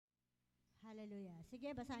Hallelujah.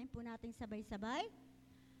 Sige, basahin po natin sabay-sabay.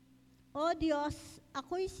 O Diyos,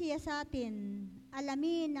 ako'y siyasatin,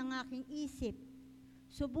 alamin ang aking isip.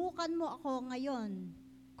 Subukan mo ako ngayon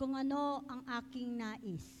kung ano ang aking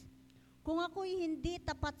nais. Kung ako'y hindi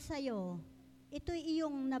tapat sa iyo, ito'y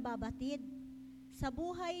iyong nababatid. Sa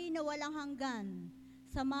buhay na walang hanggan,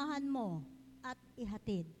 samahan mo at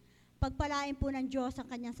ihatid. Pagpalain po ng Diyos ang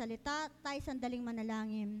kanyang salita, tayo sandaling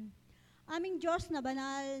manalangin. Aming Diyos na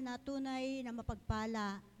banal, na tunay, na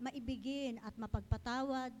mapagpala, maibigin at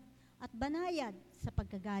mapagpatawad, at banayad sa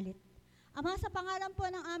pagkagalit. Ama, sa pangalan po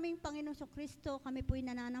ng aming Panginoong Kristo, kami po'y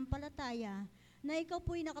nananampalataya na ikaw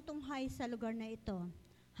po'y nakatunghay sa lugar na ito.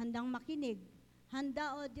 Handang makinig,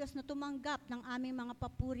 handa o Diyos na tumanggap ng aming mga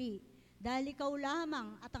papuri, dahil ikaw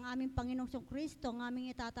lamang at ang aming Panginoong Kristo ang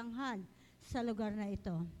aming itatanghal sa lugar na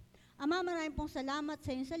ito. Ama, maraming pong salamat sa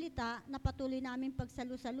iyong salita na patuloy namin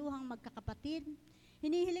pagsalusaluhang magkakapatid.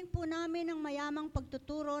 Hinihiling po namin ang mayamang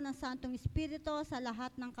pagtuturo ng Santong Espiritu sa lahat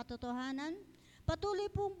ng katotohanan. Patuloy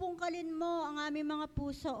pong bungkalin mo ang aming mga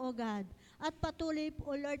puso, O God. At patuloy,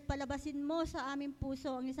 O Lord, palabasin mo sa aming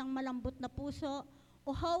puso ang isang malambot na puso,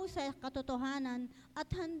 uhaw sa katotohanan, at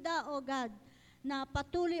handa, O God, na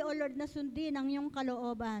patuloy, O Lord, na sundin ang iyong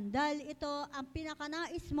kalooban. Dahil ito ang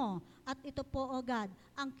pinakanais mo, at ito po, O God,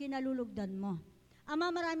 ang kinalulugdan mo. Ama,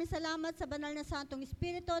 maraming salamat sa banal na Santong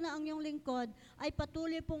Espiritu na ang iyong lingkod ay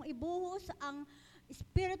patuloy pong ibuhos ang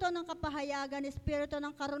Espiritu ng kapahayagan, Espiritu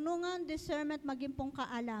ng karunungan, discernment, maging pong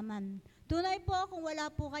kaalaman. Tunay po, kung wala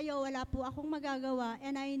po kayo, wala po akong magagawa.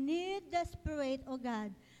 And I need the Spirit, O God,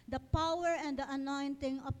 the power and the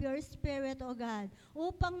anointing of your Spirit, O God,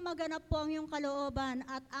 upang maganap po ang iyong kalooban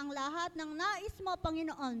at ang lahat ng nais mo,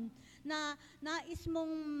 Panginoon, na nais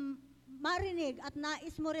mong marinig at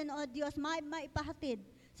nais mo rin, O Diyos, maipahatid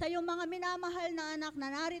sa iyong mga minamahal na anak na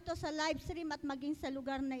narito sa live stream at maging sa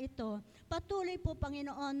lugar na ito. Patuloy po,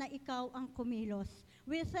 Panginoon, na ikaw ang kumilos.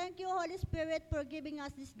 We thank you, Holy Spirit, for giving us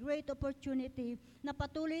this great opportunity na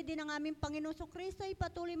patuloy din ang aming Panginoon Kristo ay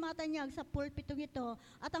patuloy matanyag sa pulpitong ito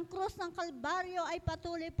at ang krus ng Kalbaryo ay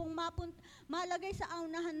patuloy pong malagay sa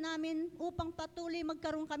aunahan namin upang patuloy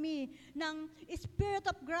magkaroon kami ng spirit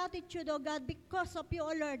of gratitude, O God, because of you, O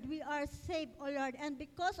Lord, we are saved, O Lord, and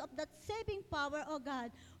because of that saving power, O God,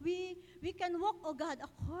 we can walk, O God,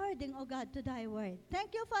 according, O God, to thy word.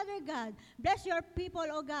 Thank you, Father God. Bless your people,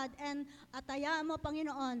 O God, and atayaan mo,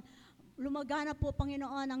 Panginoon, lumagana po,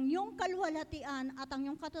 Panginoon, ang iyong kaluwalhatian at ang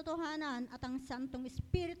iyong katotohanan at ang Santong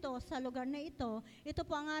Espiritu sa lugar na ito. Ito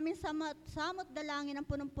po ang aming samot dalangin ng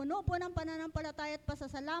punong-puno po ng pananampalataya at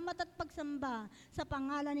pasasalamat at pagsamba sa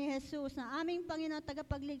pangalan ni Jesus na aming Panginoon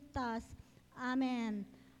tagapagligtas. Amen.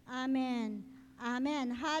 Amen.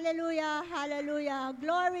 Amen. Hallelujah. Hallelujah.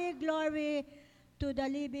 Glory, glory to the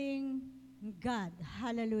living God.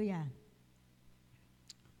 Hallelujah.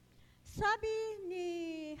 Sabi ni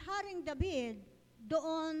Haring David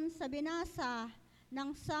doon sa binasa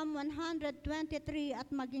ng Psalm 123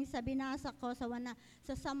 at maging sa binasa ko sa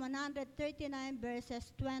Psalm 139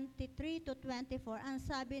 verses 23 to 24, ang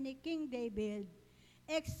sabi ni King David,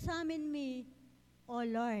 "Examine me, O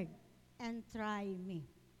Lord, and try me."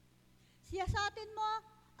 Siyasatin mo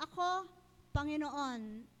ako,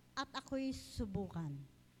 Panginoon, at ako'y subukan.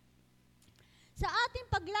 Sa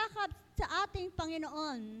ating paglakad sa ating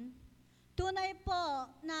Panginoon, tunay po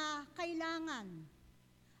na kailangan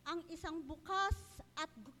ang isang bukas at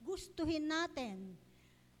gustuhin natin,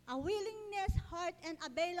 a willingness heart and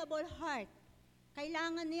available heart.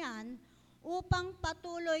 Kailangan yan upang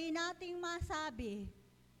patuloy nating masabi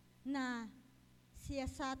na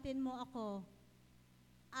siyasatin mo ako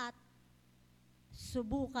at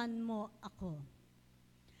subukan mo ako.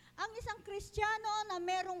 Ang isang Kristiyano na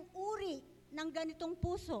merong uri ng ganitong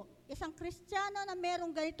puso, isang Kristiyano na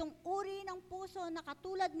merong ganitong uri ng puso na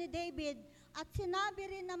katulad ni David, at sinabi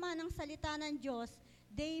rin naman ng salita ng Diyos,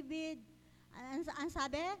 David, ang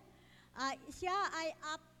sabi, siya ay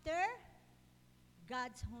after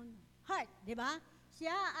God's own heart, di ba?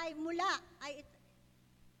 Siya ay mula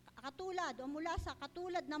sa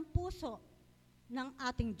katulad ng puso ng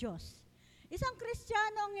ating Diyos. Isang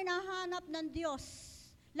Kristiyano ang hinahanap ng Diyos,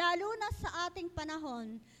 lalo na sa ating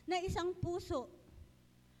panahon, na isang puso,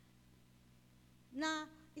 na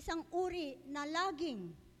isang uri na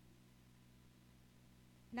laging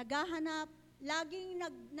naghahanap, laging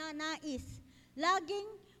nagnanais,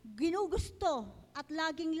 laging ginugusto at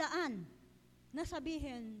laging laan na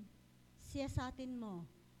sabihin, siyasatin mo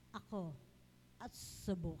ako at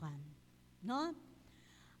subukan. No?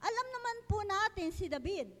 Alam naman po natin si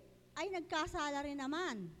David ay nagkasala rin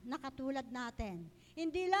naman na katulad natin.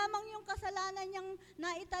 Hindi lamang yung kasalanan niyang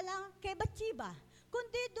naitalang kay Bathsheba,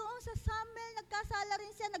 kundi doon sa Samuel na nagkasala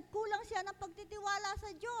rin siya, nagkulang siya ng pagtitiwala sa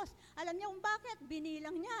Diyos. Alam niyo kung bakit?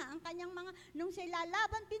 Binilang niya ang kanyang nung siya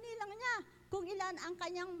lalaban, binilang niya kung ilan ang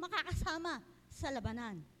kanyang makakasama sa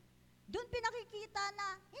labanan. Doon pinakikita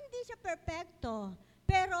na hindi siya perpekto,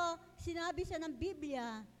 pero sinabi siya ng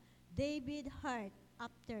Biblia, David heart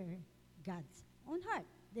after God's own heart.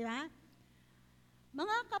 Di ba?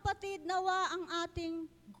 Mga kapatid, nawa ang ating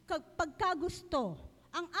pagkagusto,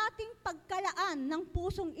 ang ating pagkalaan ng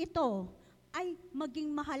pusong ito ay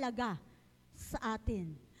maging mahalaga sa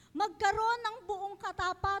atin. Magkaroon ng buong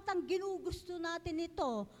katapatang ginugusto natin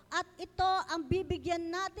ito at ito ang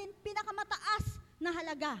bibigyan natin pinakamataas na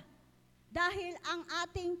halaga. Dahil ang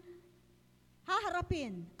ating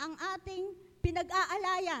haharapin, ang ating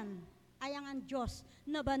pinag-aalayan ay ang Diyos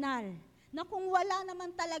na banal. Na kung wala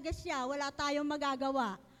naman talaga siya, wala tayong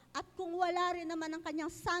magagawa. At kung wala rin naman ang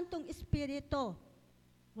kanyang santong espiritu,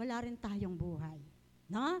 wala rin tayong buhay.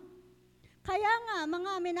 No? Kaya nga,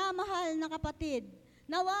 mga minamahal na kapatid,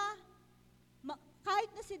 nawa, kahit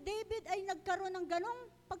na si David ay nagkaroon ng ganong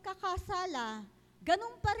pagkakasala,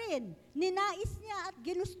 ganong pa rin, ninais niya at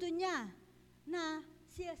ginusto niya na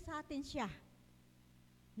siyasatin siya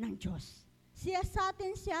ng Diyos.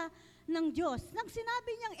 Siyasatin siya ng Diyos. Nang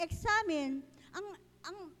sinabi niyang examine,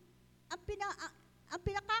 ang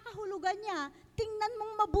pinakakahulugan niya, tingnan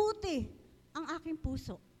mong mabuti ang aking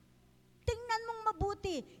puso. Tingnan mong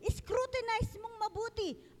mabuti, scrutinize mong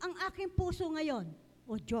mabuti ang aking puso ngayon.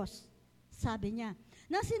 O Diyos, sabi niya.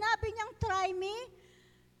 Nang sinabi niyang try me.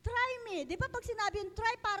 Di ba pag sinabi yung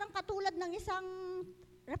try, parang katulad ng isang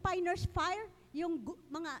refiner's fire, yung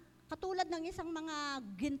mga katulad ng isang mga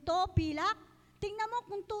ginto, pilak. Tingnan mo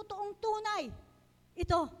kung totoong tunay.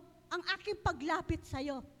 Ito, ang aking paglapit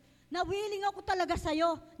sa'yo. Na willing ako talaga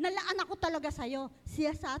sa'yo, nalaan ako talaga sa'yo.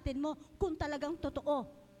 Siyasatin mo kung talagang totoo,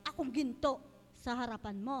 akong ginto sa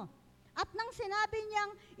harapan mo. At nang sinabi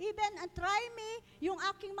niyang, even try me, yung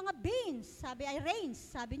aking mga veins, sabi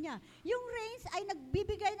niya, yung reins ay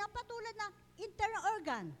nagbibigay ng patulad na internal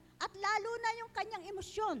organ, at lalo na yung kanyang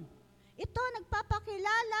emosyon. Ito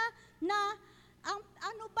nagpapakilala na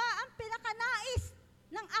ano ba ang pinakanais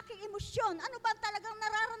ng aking emosyon? Ano ba talagang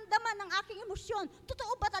nararamdaman ng aking emosyon?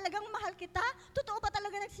 Totoo ba talagang mahal kita? Totoo ba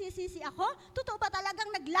talagang nagsisisi ako? Totoo ba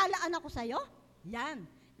talagang naglalaan ako sa'yo? Yan.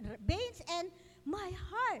 Veins and my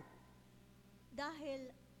heart. Dahil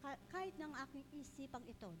kahit ng aking isipang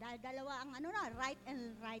ito, dahil dalawa ang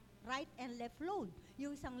right and left load.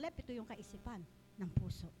 Yung isang left, ito yung kaisipan ng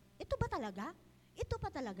puso. Ito ba talaga? Ito pa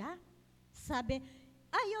talaga? Sabi,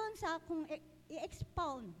 ayon sa kung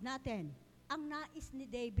i-expound natin ang nais ni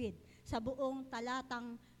David sa buong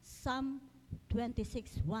talatang Psalm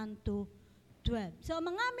 26, 1-12. So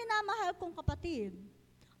mga minamahal kong kapatid,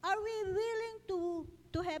 are we willing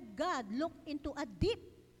to have God look into a deep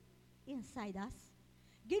inside us?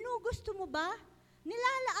 Ginugusto mo ba?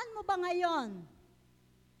 Nilalaan mo ba ngayon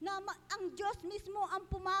na ang Diyos mismo ang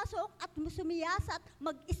pumasok at sumiyasat,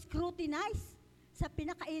 mag-scrutinize sa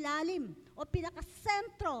pinakailalim o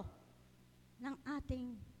pinakasentro ng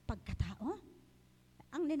ating pagkatao?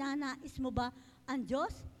 Ang ninanais mo ba ang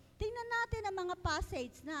Diyos? Tingnan natin ang mga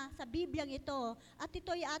passage na sa Bibliang ito at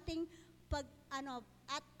ito'y ating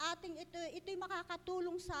ito'y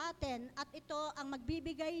makakatulong sa atin at ito ang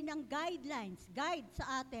magbibigay ng guide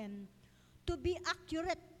sa atin to be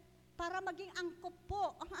accurate para maging angkop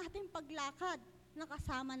po ang ating paglakad na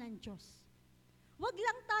kasama ng Diyos. Huwag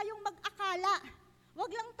lang tayong mag-akala,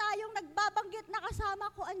 huwag lang tayong nagbabanggit na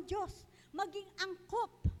kasama ko ang Diyos. Maging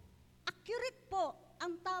angkop, accurate po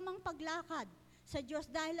ang tamang paglakad sa Diyos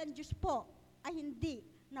dahil ang Diyos po ay hindi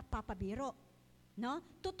napapabiro. No?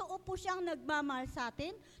 Totoo po siyang nagmamahal sa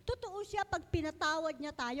atin, totoo siya pag pinatawad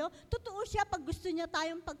niya tayo, totoo siya pag gusto niya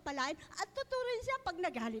tayong pagpalain, at totoo rin siya pag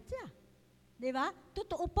nagalit siya. Di ba?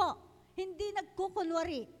 Totoo po. Hindi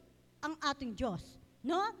nagkukunwari ang ating Diyos.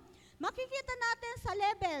 No? Makikita natin sa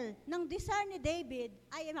level ng desire ni David,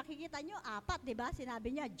 ay makikita nyo, 4, di ba?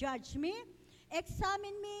 Sinabi niya, judge me,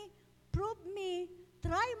 examine me, prove me,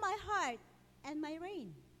 try my heart, and my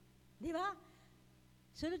reign. Di ba?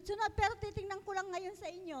 Sunod-sunod, pero titingnan ko lang ngayon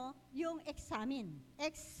sa inyo yung examine.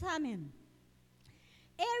 Examine.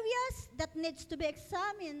 Areas that needs to be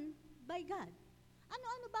examined by God.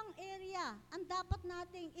 Ano-ano bang area ang dapat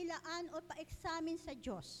nating ilaan o pa-examine sa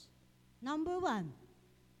Diyos? Number 1,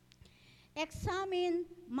 examine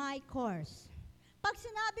my course. Pag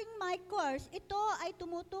sinabing my course, ito ay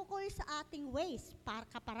tumutukoy sa ating ways,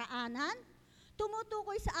 kaparaanan,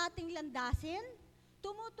 tumutukoy sa ating landasin,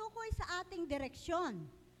 tumutukoy sa ating direksyon.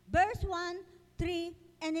 Verse 1, 3,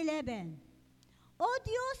 and 11. O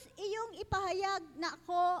Diyos, iyong ipahayag na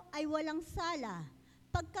ako ay walang sala.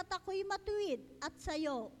 pagkat ako'y matuwid at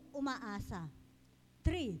sa'yo umaasa.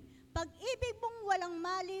 3. Pag-ibig mong walang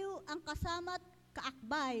maliw ang kasama't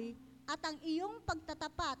kaakbay at ang iyong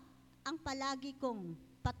pagtatapat ang palagi kong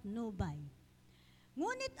patnubay.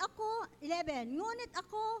 Ngunit ako, 11, ngunit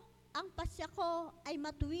ako, ang pasya ko ay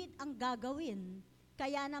matuwid ang gagawin,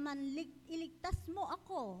 kaya naman iligtas mo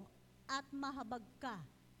ako at mahabag ka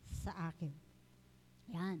sa akin.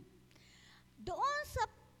 Yan. Doon sa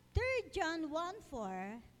 3 John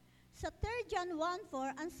 1:4, sa 3 John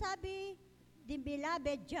 1:4, ang sabi ni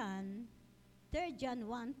Beloved John, 3 John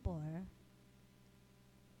 1:4,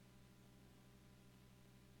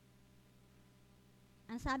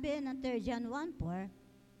 ang sabi ng 3 John 1:4,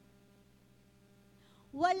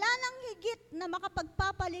 wala nang higit na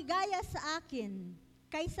makapagpapaligaya sa akin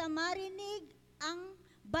kaysa marinig ang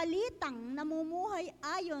balitang namumuhay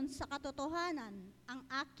ayon sa katotohanan ang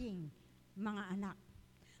aking mga anak.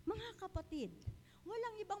 Mga kapatid,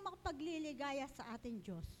 walang ibang makapagliligaya sa ating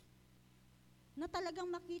Diyos na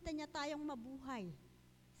talagang makita niya tayong mabuhay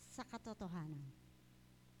sa katotohanan.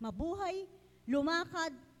 Mabuhay,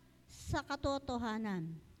 lumakad sa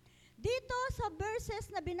katotohanan. Dito sa verses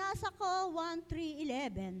na binasa ko,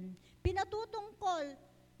 1:3-11, pinatutungkol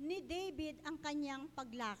ni David ang kanyang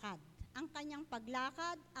paglakad. Ang kanyang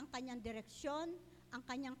paglakad, ang kanyang direksyon, ang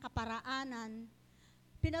kanyang kaparaanan.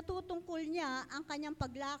 Pinatutungkol niya ang kanyang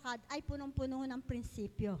paglakad ay punong-puno ng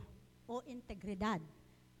prinsipyo o integridad.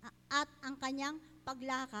 At ang kanyang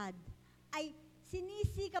paglakad ay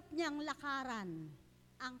sinisikap niyang lakaran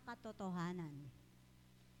ang katotohanan.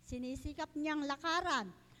 Sinisikap niyang lakaran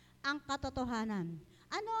ang katotohanan.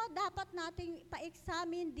 Ano dapat nating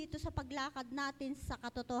pa-examine dito sa paglakad natin sa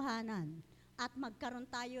katotohanan at magkaroon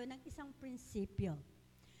tayo ng isang prinsipyo.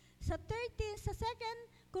 Sa 2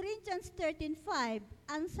 Corinthians 13:5,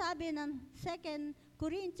 ang sabi ng 2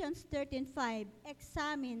 Corinthians 13:5,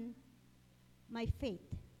 examine my faith.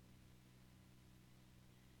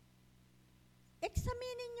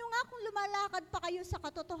 Examinin nyo nga kung lumalakad pa kayo sa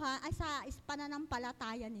katotohanan ay sa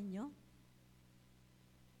pananampalataya ninyo.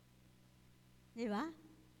 Di ba?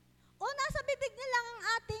 O nasa bibig niya lang ang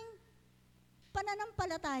ating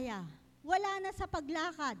pananampalataya. Wala na sa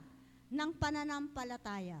paglakad ng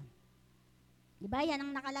pananampalataya. Di ba? Yan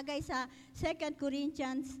ang nakalagay sa 2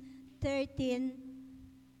 Corinthians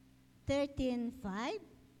 13:5.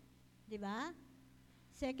 Di ba?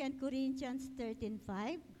 2 Corinthians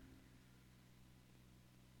 13:5.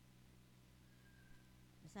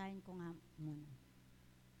 Basahin ko nga muna.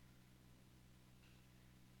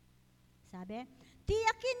 Sabi,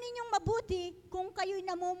 tiyakin ninyong mabuti kung kayo'y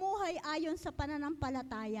namumuhay ayon sa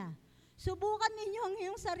pananampalataya. Subukan ninyo ang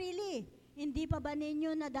iyong sarili. Hindi pa ba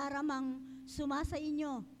ninyo nadaramang sumasa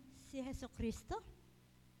inyo si Hesukristo?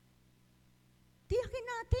 Tiyakin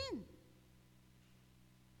natin.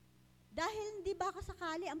 Dahil hindi ba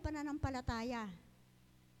kasakali ang pananampalataya?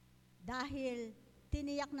 Dahil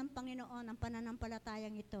tiniyak ng Panginoon ang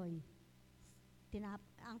pananampalatayang ito'y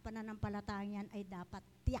ang pananampalatayang yan ay dapat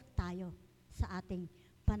tiyak tayo sa ating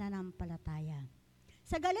pananampalataya.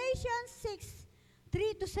 Sa Galatians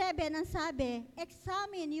 6:3-7 ang sabi,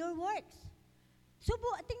 examine your works.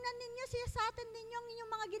 Tingnan ninyo, siyasatin ninyo ang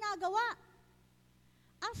inyong mga ginagawa.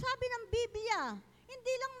 Ang sabi ng Biblia,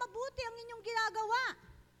 hindi lang mabuti ang inyong ginagawa.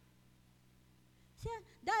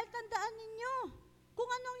 Dahil tandaan ninyo, kung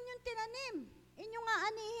anong inyong tinanim, inyong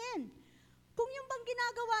aanihin. Kung yung bang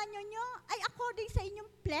ginagawa nyo ay according sa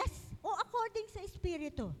inyong flesh o according sa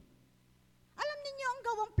espiritu. Alam ninyo ang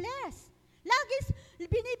gawang flesh. Lagi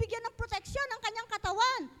binibigyan ng proteksyon ang kanyang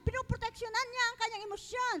katawan. Pinoproteksyonan niya ang kanyang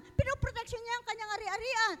emosyon. Pinoproteksyon niya ang kanyang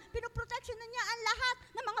ari-arian. Pinoproteksyonan niya ang lahat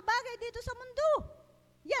ng mga bagay dito sa mundo.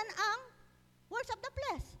 Yan ang works of the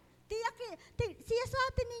flesh.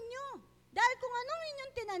 Siyasatin ninyo. Dahil kung anong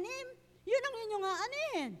inyong tinanim, yun ang inyong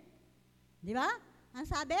aanihin. Di ba? Ang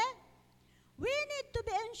sabi? We need to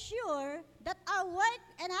be ensured that our work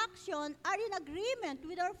and action are in agreement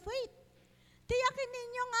with our faith. Tiyakin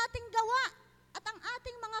ninyo ang ating gawa at ang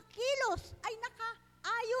ating mga kilos ay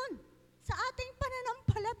nakaayon sa ating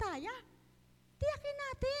pananampalataya. Tiyakin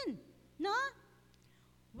natin, no?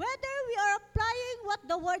 Whether we are applying what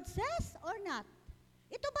the Word says or not.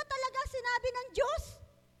 Ito ba talaga sinabi ng Diyos?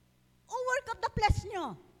 O work of the flesh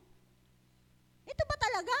nyo? Ito ba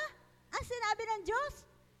talaga ang sinabi ng Diyos?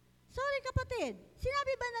 Sorry kapatid,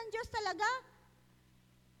 sinabi ba ng Diyos talaga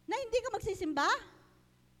na hindi ka magsisimba?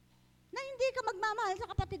 Na hindi ka magmamahal sa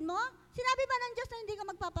kapatid mo? Sinabi ba ng Diyos na hindi ka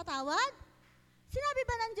magpapatawad? Sinabi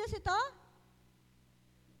ba ng Diyos ito?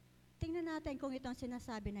 Tingnan natin kung ito ang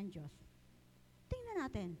sinasabi ng Diyos. Tingnan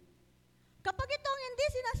natin. Kapag ito ang hindi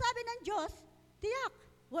sinasabi ng Diyos, tiyak,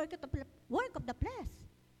 work of the flesh.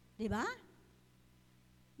 Di ba?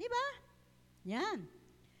 Di ba? Yan.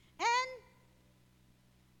 And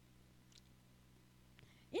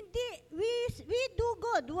hindi, we do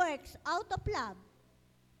good works out of love.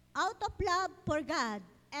 Out of love for God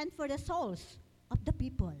and for the souls of the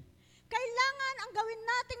people. Kailangan ang gawin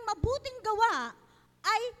nating mabuting gawa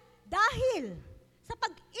ay dahil sa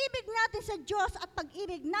pag-ibig natin sa Diyos at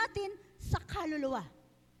pag-ibig natin sa kaluluwa.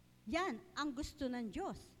 Yan ang gusto ng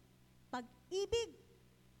Diyos. Pag-ibig.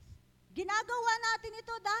 Ginagawa natin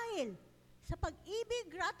ito dahil sa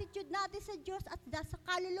pag-ibig, gratitude natin sa Diyos at sa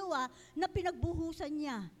kaluluwa na pinagbuhusan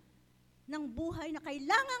niya ng buhay na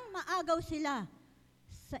kailangang maagaw sila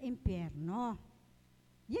sa impyerno.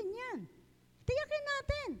 Yan. Tiyakin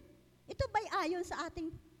natin. Ito ba'y ayon sa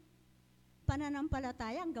ating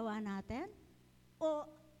pananampalataya ang gawa natin? O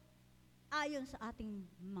ayon sa ating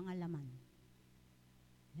mga laman?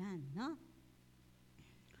 Yan, no?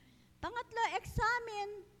 Pangatlo,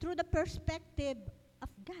 examine through the perspective of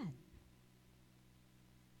God.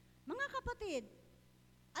 Mga kapatid,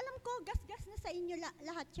 alam ko, gas-gas na sa inyo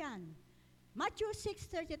lahat yan. Matthew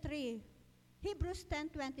 6:33, Hebrews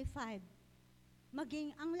 10:25,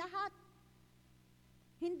 maging ang lahat,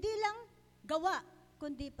 hindi lang gawa,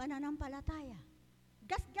 kundi pananampalataya.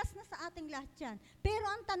 Gas-gas na sa ating lahat yan. Pero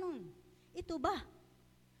ang tanong, ito ba?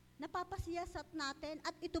 Napapasiyasat natin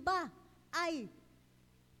at ito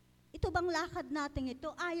bang lakad natin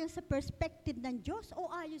ito ayon sa perspective ng Diyos o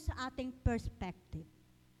ayon sa ating perspective?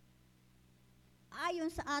 Ayon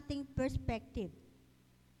sa ating perspective.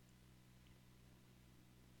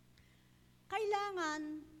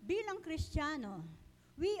 Kailangan bilang Kristiyano,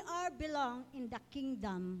 we belong in the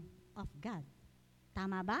kingdom of God.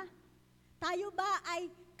 Tama ba? Tayo ba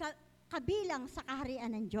ay kabilang sa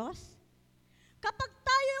kaharian ng Diyos? Kapag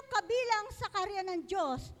tayo kabilang sa kaharian ng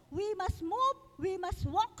Diyos, we must move, we must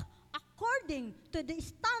walk according to the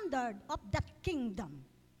standard of that kingdom.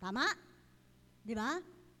 Tama? Di ba?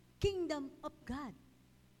 Kingdom of God.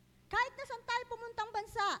 Kahit na saan tayo pumuntang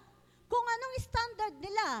bansa, kung anong standard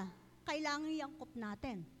nila, kailangan iangkop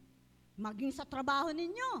natin. Maging sa trabaho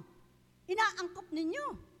ninyo, inaangkop ninyo.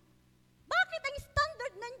 Bakit ang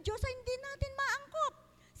standard ng Diyos ay hindi natin maangkop?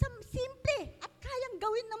 Sa simple at kayang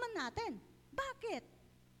gawin naman natin. Bakit?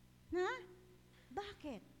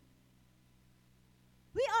 Bakit?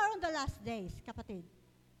 We are on the last days, kapatid.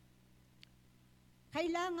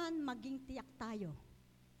 Kailangan maging tiyak tayo.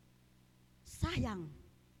 Sayang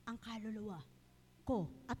ang kaluluwa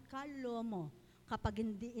ko at kaluluwa mo kapag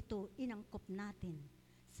hindi ito inangkop natin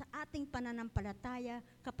sa ating pananampalataya,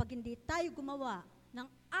 kapag hindi tayo gumawa ng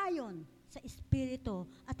ayon sa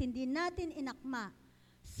Espiritu at hindi natin inakma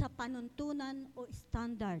sa panuntunan o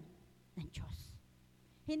standard ng Diyos.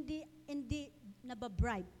 Hindi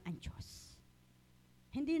nababribe ang Diyos.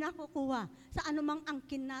 Hindi nakukuha sa anumang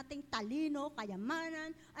angkin nating talino,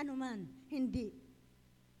 kayamanan, anuman. Hindi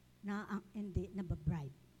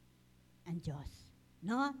nababribe ang Diyos.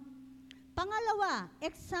 No? Pangalawa,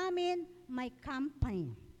 examine my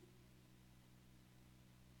company.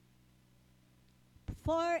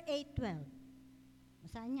 4:8-12.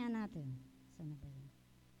 Basahin niya natin. Saan na ba yun?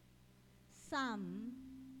 Psalm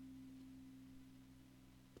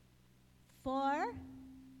 4.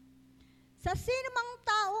 Sa sinumang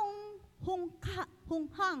taong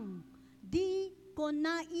hunghang, di ko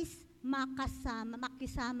nais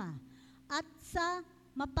makisama. At sa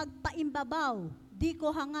mapagpaimbabaw, di ko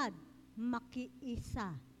hangad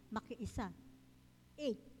makiisa. 8.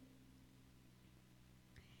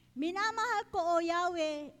 Minamahal ko, O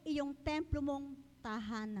Yahweh, iyong templo mong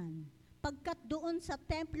tahanan. Pagkat doon sa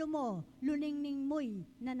templo mo, luningning mo'y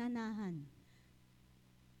nananahan.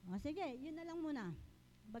 O sige, yun na lang muna.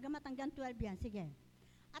 Bagamat hanggang 12 yan, sige.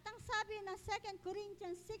 At ang sabi ng 2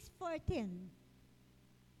 Corinthians 6:14,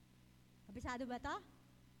 kabisado ba to?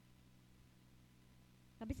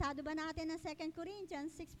 Kabisado ba natin ng 2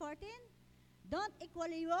 Corinthians 6:14? Don't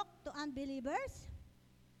equally yoke to unbelievers.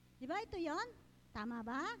 Di ba ito yon? Tama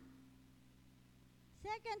ba?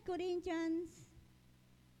 2 Corinthians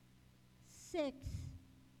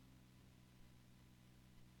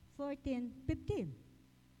 6:14-15.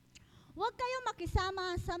 Huwag kayong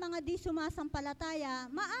makisama sa mga di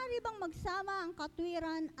sumasampalataya. Maari bang magsama ang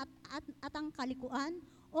katwiran at ang kalikuan?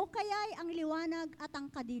 O kaya'y ang liwanag at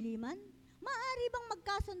ang kadiliman? Maari bang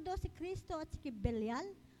magkasundo si Kristo at si Belial?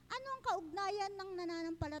 Ano ang kaugnayan ng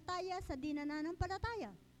nananampalataya sa di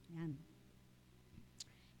nananampalataya? Yan.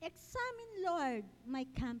 Examine, Lord, my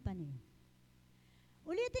company.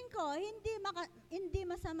 Ulitin ko, hindi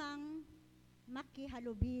masamang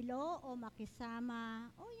makihalubilo o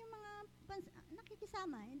makisama o yung mga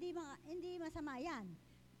nakikisama, hindi masama yan.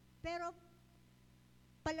 Pero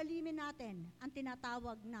palalimin natin ang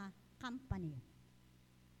tinatawag na company.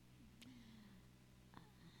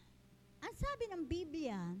 Ang sabi ng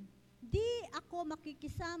Biblia, di ako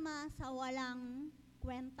makikisama sa walang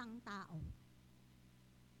kwentang tao.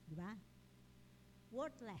 Di ba?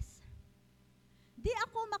 Worthless. Di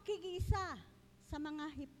ako makikisa sa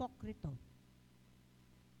mga hipokrito.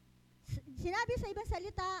 Sinabi sa ibang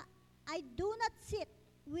salita, I do not sit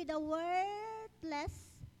with the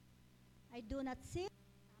worthless. I do not sit.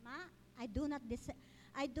 Tama? I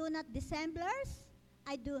do not dissemblers.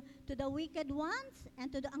 I do to the wicked ones and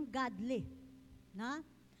to the ungodly. Na?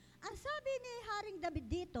 Ang sabi ni Haring David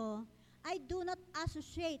dito, I do not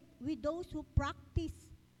associate with those who practice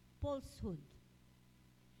falsehood.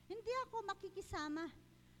 Hindi ako makikisama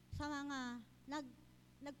sa mga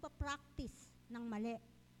nagpa-practice ng mali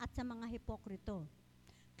at sa mga hipokrito.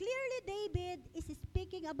 Clearly, David is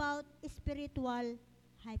speaking about spiritual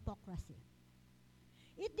hypocrisy.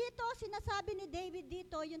 Dito, sinasabi ni David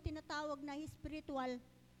dito, yung tinatawag na spiritual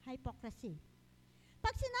hypocrisy.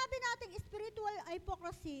 Pag sinabi natin spiritual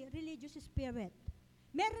hypocrisy, religious spirit.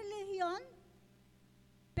 May relihiyon,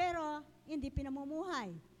 pero hindi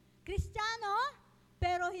pinamumuhay. Kristiyano,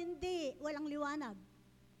 pero hindi, walang liwanag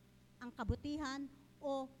ang kabutihan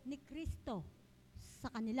o ni Kristo sa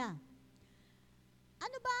kanila.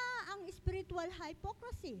 Ano ba ang spiritual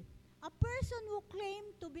hypocrisy? A person who claim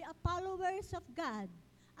to be a followers of God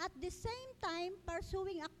at the same time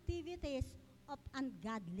pursuing activities of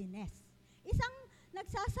ungodliness. Isang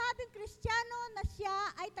nagsasabing Kristiyano na siya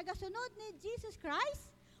ay tagasunod ni Jesus Christ,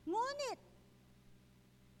 ngunit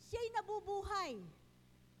siya'y nabubuhay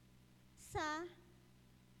sa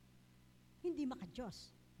hindi maka-Diyos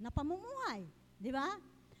na pamumuhay. Di ba?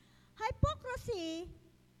 Hypocrisy,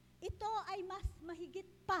 ito ay mas mahigit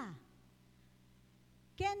pa.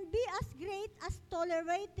 Can be as great as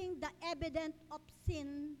tolerating the evidence of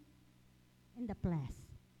sin in the flesh.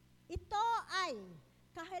 Ito ay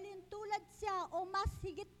kahalintulad siya o mas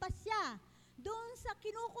higit pa siya doon sa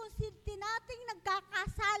kinukonsinti nating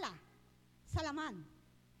nagkakasala sa laman.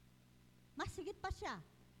 Mas higit pa siya.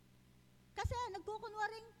 Kasi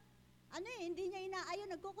nagkukunwaring, hindi niya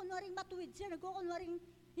inaayon, nagkukunwaring matuwid siya, nagkukunwaring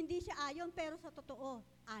hindi siya ayon, pero sa totoo,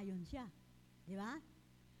 ayon siya. Di ba?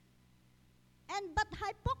 But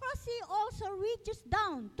hypocrisy also reaches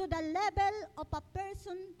down to the level of a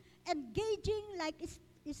person engaging like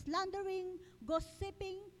slandering,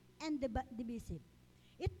 gossiping, and divisive.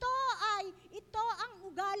 Ito ang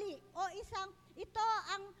ugali o ito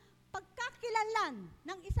ang pagkakilanlan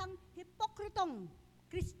ng isang hipokritong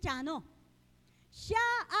Kristiyano. Siya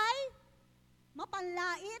ay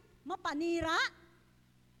mapanlait, mapanira,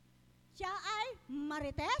 siya ay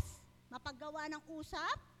marites, mapaggawa ng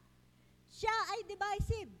usap, siya ay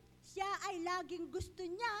divisive, siya ay laging gusto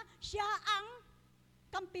niya, siya ang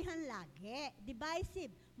kampihan lagi.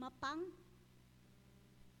 Divisive,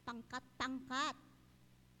 pangkat-tangkat.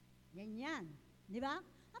 Ganyan. Di ba?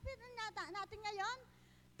 Kapit natin ngayon,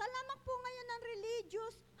 talamak po ngayon ng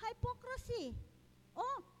religious hypocrisy.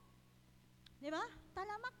 Di ba?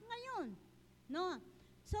 Talamak ngayon. No?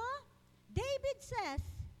 So, David says,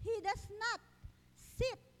 he does not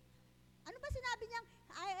sit. Ano ba sinabi niya?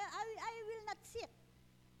 I will not sit.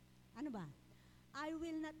 Ano ba? I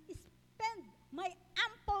will not spend my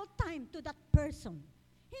ample time to that person.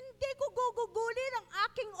 Hindi ko gugugulin ang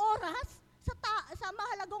aking oras sa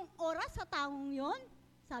mahalagang oras sa taong yon.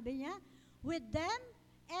 Sabi niya, with them,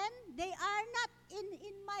 and they are not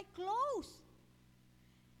in my close.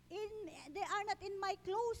 They are not in my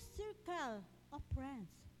close circle of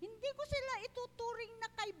friends. Hindi ko sila ituturing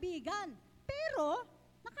na kaibigan, pero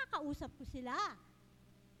nakakausap ko sila.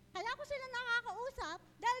 Kaya ko sila nakakausap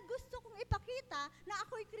dahil gusto kong ipakita na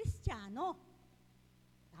ako'y Kristiyano.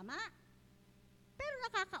 Tama? Pero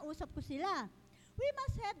nakakausap ko sila. We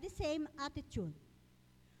must have the same attitude.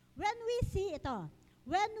 When we see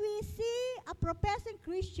a professing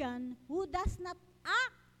Christian who does not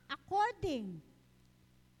act according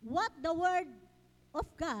what the Word of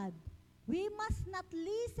God, we must not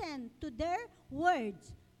listen to their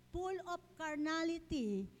words full of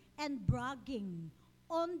carnality and bragging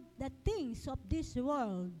on the things of this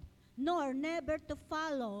world, nor never to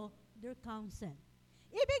follow their counsel.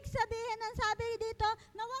 Ibig sabihin, ang sabi dito,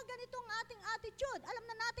 nawag ganitong ating attitude. Alam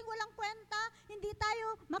na natin walang kwenta, hindi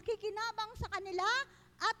tayo makikinabang sa kanila,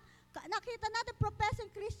 at nakita natin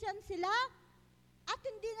professing Christian sila, at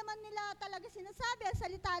hindi naman nila talaga sinasabi ang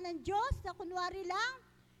salita ng Diyos, na kunwari lang,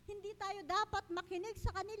 hindi tayo dapat makinig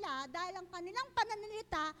sa kanila dahil ang kanilang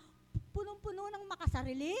pananalita punong-puno ng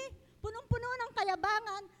makasarili, punong-puno ng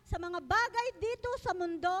kayabangan sa mga bagay dito sa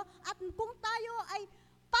mundo, at kung tayo ay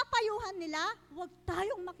papayuhan nila, huwag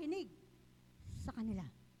tayong makinig sa kanila.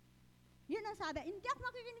 Yun ang sabi, hindi ako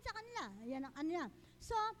makikinig sa kanila. Yan ang ano yan.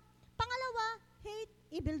 So, pangalawa, hate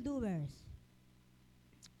evildoers.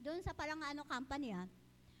 Doon sa parang company,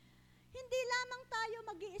 hindi lamang tayo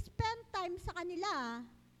mag-i-spend time sa kanila,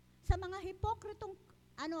 sa mga hipokritong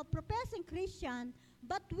professing Christian,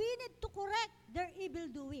 but we need to correct their evil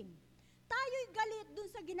doing. Tayo'y galit dun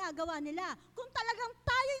sa ginagawa nila. Kung talagang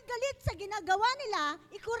tayo'y galit sa ginagawa nila,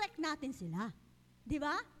 i-correct natin sila. Di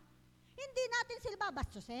ba? Hindi natin sila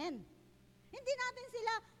babastusin. Hindi natin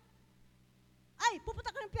sila,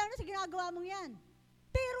 pupunta ka ng piano sa ginagawa mong yan.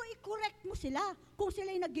 Pero i-correct mo sila. Kung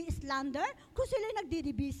sila'y nag-i-slander, kung sila'y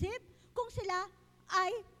nagdidibisip, kung sila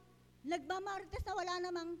ay nagmamarites na wala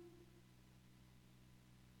namang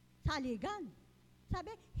saligan.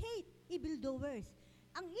 Sabi, hate evildoers.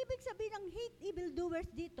 Ang ibig sabihin ng hate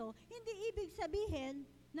evildoers dito, hindi ibig sabihin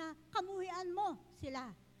na kamuhian mo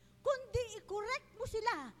sila. Kundi i-correct mo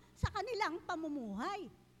sila sa kanilang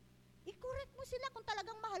pamumuhay. I-correct mo sila kung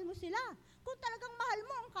talagang mahal mo sila. Kung talagang mahal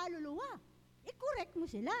mo ang kaluluwa, i-correct mo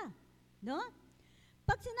sila. No?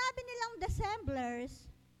 Pag sinabi nilang Decemblers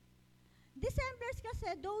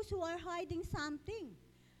kasi those who are hiding something.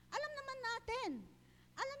 Alam naman natin.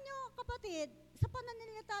 Alam nyo, kapatid, sa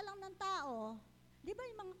pananalita lang ng tao, di ba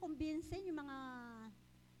yung mga convincing, yung mga,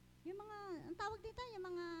 ang tawag dito, yung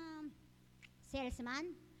mga salesman?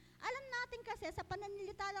 Alam natin kasi sa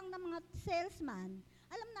pananalita lang ng mga salesman,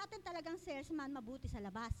 alam natin talagang salesman mabuti sa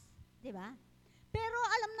labas. Di ba? Pero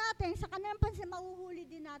alam natin, sa kanilang pansin, mauhuli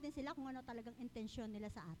din natin sila kung ano talagang intensyon nila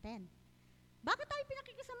sa atin. Bakit tayo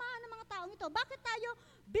pinakikisamahan ng mga taong ito? Bakit tayo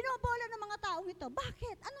binobola ng mga taong ito?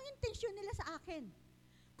 Bakit? Anong intensyon nila sa akin?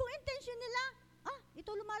 Kung intensyon nila,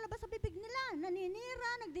 ito lumalabas sa bibig nila,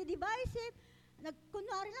 naninira, nagdi-divisive,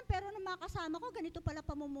 kunwari lang, pero nung makasama ko, ganito pala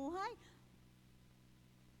pamumuhay.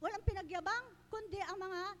 Walang pinagyabang, kundi ang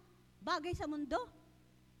mga bagay sa mundo.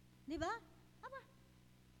 Di ba?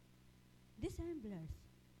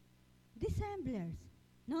 Dissemblers.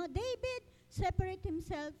 No, David separate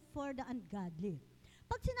himself for the ungodly.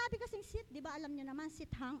 Pag sinabi kasing sit, di ba alam nyo naman, sit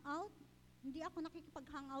hangout, hindi ako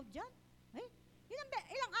nakikipag-hangout dyan.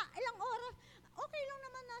 Ilang oras, okay lang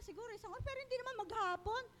naman na siguro isang oras, pero hindi naman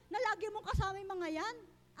maghapon na lagi mong kasama yung mga yan.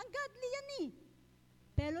 Ungodly yan eh.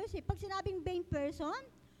 Pero pag sinabing vain person,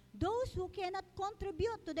 those who cannot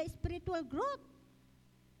contribute to the spiritual growth.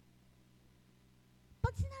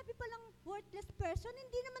 Pag sinabi palang worthless person,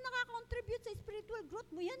 hindi naman nakakontribute sa spiritual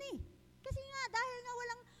growth mo yan eh. Kasi nga, dahil nga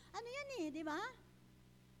walang, yan eh, di ba?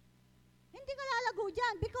 Hindi ka lalago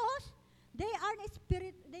dyan because they are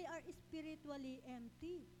spiritually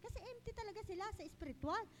empty. Kasi empty talaga sila sa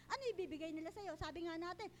spiritual. Ano ibibigay nila sa'yo? Sabi nga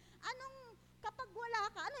natin, kapag wala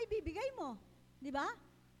ka, ano ibibigay mo? Di ba?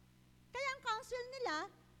 Kaya ang counsel nila,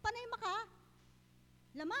 panay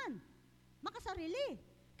laman, makasarili.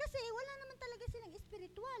 Kasi wala naman talaga silang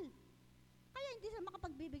spiritual. Kaya hindi sila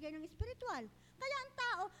makapagbibigay ng spiritual. Kaya ang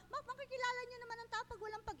tao, makikilala nyo naman ang tao pag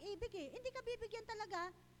walang pag-ibig eh. Hindi ka bibigyan talaga,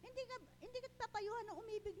 hindi ka papayuhan ng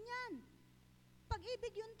umibig niyan.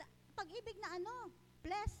 Pag-ibig na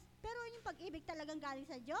bless. Pero yung pag-ibig talagang galing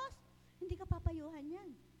sa Diyos, hindi ka papayuhan yan.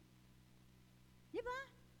 Di ba?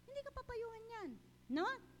 Hindi ka papayuhan yan. No?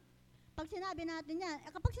 Pag sinabi natin yan,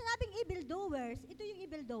 kapag sinabing evildoers, ito yung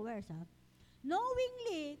evildoers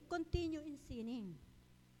knowingly continue in sinning.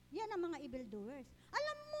 Yan ang mga evildoers.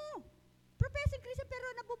 Alam mo, professing Christian pero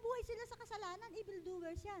nabubuhay sila sa kasalanan,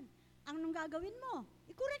 evildoers yan. Anong gagawin mo?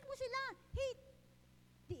 I-correct mo sila. Hate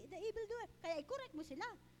the evildoer. Kaya i-correct mo sila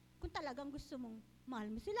kung talagang gusto mong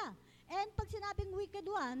mahal mo sila. And pag sinabing wicked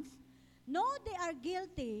ones, no, they are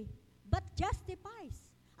guilty, but justifies.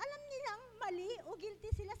 Alam nilang mali o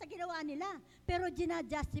guilty sila sa ginawa nila, pero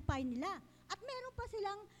gina-justify nila. At meron pa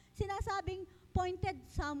silang sinasabing pointed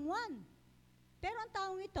someone. Pero ang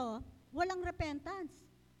taong ito, walang repentance.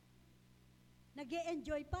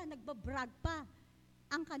 Nag-e-enjoy pa, nagbabrag pa.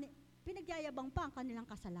 Pinagyayabang pa ang kanilang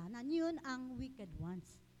kasalanan. Yun ang wicked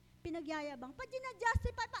ones. Pinagyayabang pa,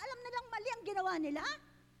 gina-justify pa. Alam nilang mali ang ginawa nila.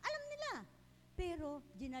 Alam nila. Pero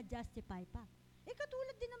gina-justify pa.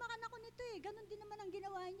 Katulad din naman ako nito eh. Ganon din naman ang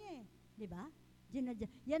ginawa niya eh. Di ba?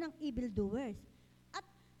 Yan ang evildoers. At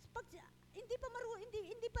pag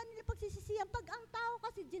hindi pa nila pagsisisihan. Pag ang tao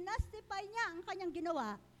kasi ginastify niya ang kanyang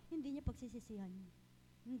ginawa, hindi niya pagsisisihan.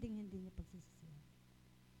 Hindi niya pagsisisihan.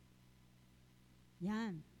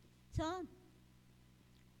 Yan. So,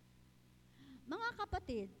 mga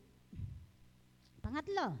kapatid,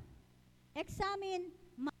 pangatlo, examine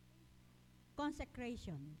my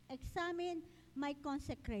consecration. Examine my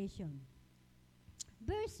consecration.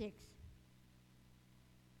 Verse 6.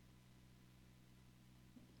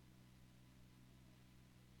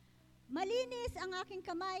 Malinis ang aking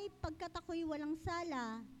kamay pagkat ako'y walang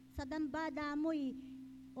sala. Sa dambada mo'y,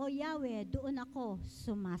 O Yahweh, doon ako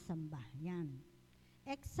sumasamba. Yan.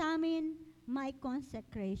 Examine my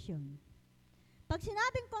consecration. Pag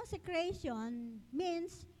sinabing consecration,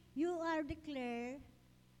 means you are declared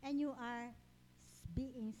and you are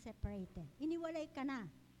being separated. Iniwalay ka na.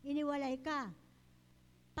 Iniwalay ka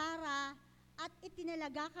para at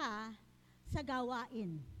itinalaga ka sa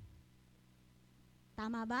gawain.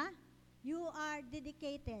 Tama ba? You are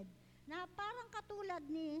dedicated. Na parang katulad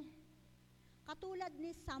ni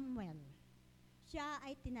Samuel. Siya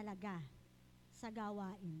ay tinalaga sa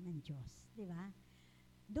gawain ng Diyos. Di ba?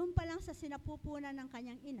 Doon pa lang sa sinapupunan ng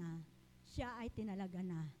kanyang ina, siya ay tinalaga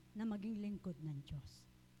na maging lingkod ng Diyos.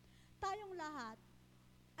 Tayong lahat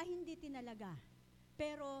ay hindi tinalaga.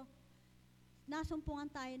 Pero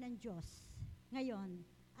nasumpungan tayo ng Diyos. Ngayon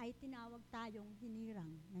ay tinawag tayong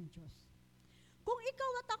hinirang ng Diyos. Kung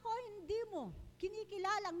ikaw at ako hindi mo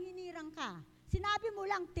kinikilalang hinirang ka, sinabi mo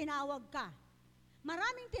lang tinawag ka.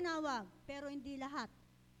 Maraming tinawag, pero hindi lahat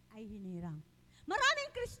ay hinirang. Maraming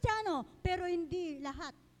Kristiyano, pero hindi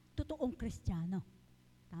lahat totoong Kristiyano.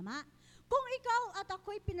 Tama? Kung ikaw at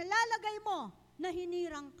ako'y pinalalagay mo na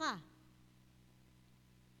hinirang ka,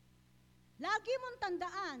 lagi mong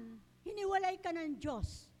tandaan, hiniwalay ka ng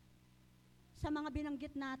Diyos sa mga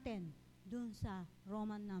binanggit natin dun sa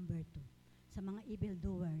Roman number 2, sa mga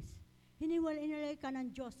evildoers. Hiniwalay ka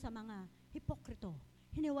ng Diyos sa mga hipokrito.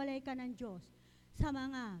 Hiniwalay ka ng Diyos sa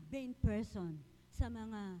mga vain person, sa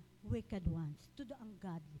mga wicked ones, to the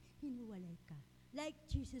ungodly. Hiniwalay ka. Like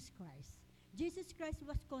Jesus Christ. Jesus Christ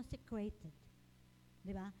was consecrated.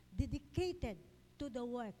 Di ba? Dedicated to the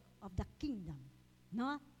work of the kingdom.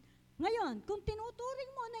 No? Ngayon, kung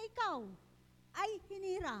tinuturing mo na ikaw ay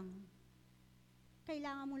hinirang,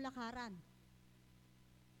 kailangan mong lakaran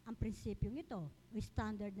ang prinsipyong ito, o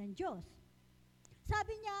standard ng Diyos.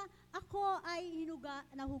 Sabi niya, ako ay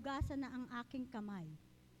nahugasan na ang aking kamay.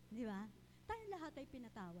 Di ba? Tayong lahat ay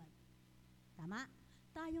pinatawad. Tama?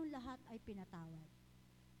 Tayong lahat ay pinatawad.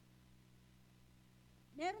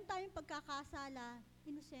 Meron tayong pagkakasala,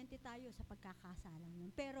 inosente tayo sa pagkakasalang yun.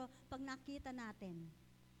 Pero pag nakita natin,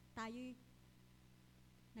 tayo'y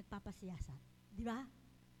nagpapasiyasat. Di ba?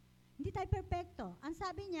 Hindi tayo perfecto. Ang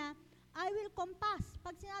sabi niya, I will compass.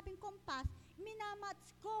 Pag sinabing compass,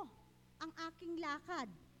 minamats ko ang aking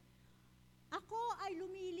lakad. Ako ay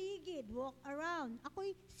lumiligid, walk around.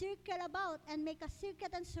 Ako'y circle about and make a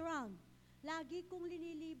circuit and surround. Lagi kong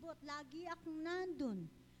linilibot, lagi akong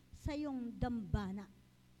nandun sa iyong dambana.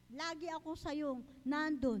 Lagi ako sa iyong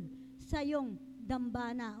nandun sa iyong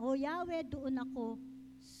dambana. O Yahweh, doon ako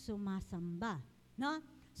sumasamba. No?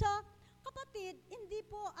 So, kapatid, hindi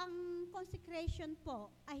po ang consecration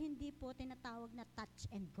po ay hindi po tinatawag na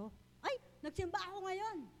touch and go. Ay, nagsimba ako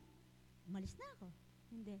ngayon. Umalis na ako.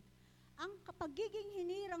 Hindi. Ang kapagiging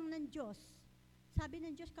hinirang ng Diyos, sabi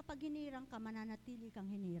ng Diyos, kapag hinirang ka, mananatili kang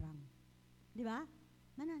hinirang. Di ba?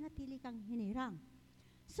 Mananatili kang hinirang.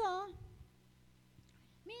 So,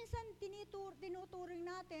 minsan tinuturing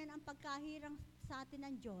natin ang pagkahirang sa atin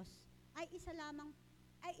ng Diyos ay isa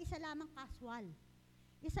lamang casual.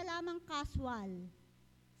 Isa lamang casual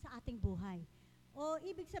sa ating buhay. O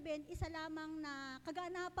ibig sabihin, isa lamang na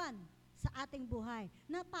kaganapan sa ating buhay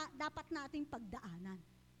na dapat nating pagdaanan.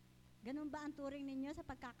 Ganun ba ang turing ninyo sa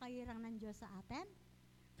pagkakahirang ng Diyos sa atin?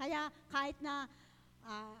 Kaya kahit na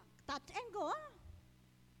touch and go,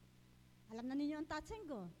 alam na ninyo ang touch and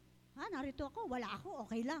go. Narito ako, wala ako,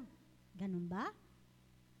 okay lang. Ganun ba?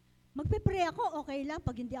 Magpipray ako, okay lang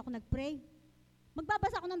pag hindi ako nagpray.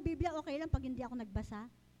 Magbabasa ako ng Biblia, okay lang pag hindi ako nagbasa.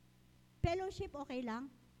 Fellowship, okay lang.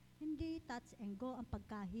 Hindi touch and go ang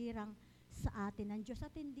pagkahirang sa atin ng Diyos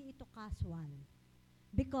at hindi ito casual.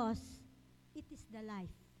 Because it is the life.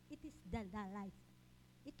 It is the life.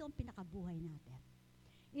 Ito ang pinakabuhay natin.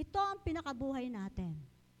 Ito ang pinakabuhay natin.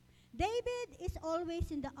 David is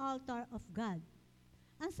always in the altar of God.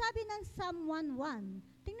 Ang sabi ng Psalm 1:1,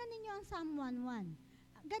 tingnan ninyo ang Psalm 1:1.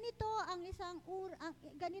 Ganito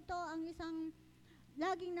ang isang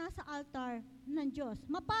laging nasa altar ng Diyos.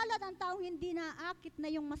 Mapalad ang taong hindi naaakit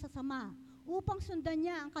na yung masasama upang sundan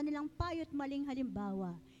niya ang kanilang payo at maling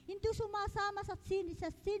halimbawa. Hindi sumasama sa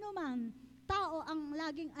sino man tao ang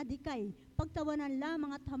laging adikay, pagtawanan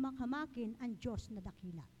lamang at hamak-hamakin ang Diyos na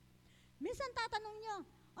dakila. Minsan tatanong niyo,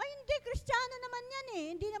 ay hindi, Kristiyano naman yan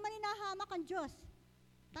hindi naman hinahamak ang Diyos.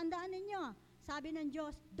 Tandaan ninyo, sabi ng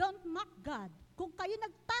Diyos, don't mock God. Kung kayo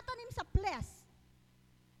nagtatanim sa flesh,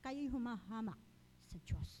 kayo'y humahamak sa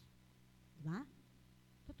Diyos. Diba?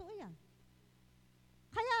 Totoo yan.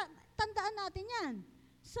 Kaya, tandaan natin yan.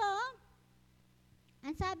 So,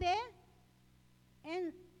 ang sabi,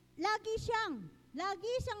 and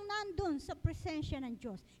lagi siyang nandun sa presensya ng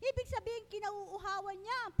Diyos. Ibig sabihin, kinauuhawan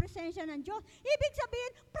niya ang presensya ng Diyos. Ibig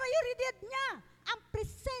sabihin, prioridad niya ang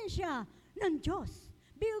presensya ng Diyos.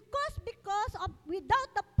 Because without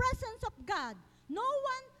the presence of God,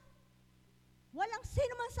 walang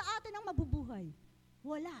sino man sa atin ang mabubuhay.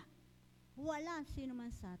 Walang sino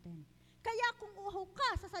man sa atin. Kaya kung uhaw ka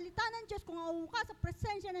sa salita ng Diyos, kung uhaw ka sa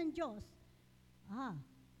presensya ng Diyos,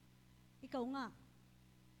 ikaw nga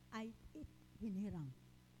ay hinirang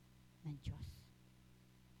ng Diyos.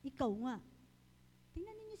 Ikaw nga.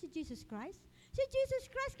 Tingnan ninyo si Jesus Christ. Si Jesus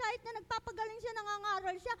Christ, kahit na nagpapagaling siya,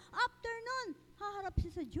 nangangaral siya, after nun, haharap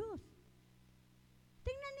siya sa Diyos.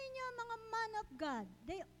 Tingnan ninyo ang mga man of God.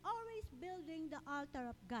 They always building the altar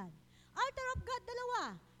of God. Altar of God,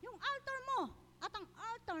 dalawa. Yung altar mo at ang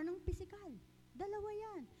altar ng physical. Dalawa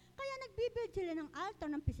yan. Kaya nagbibuild sila ng altar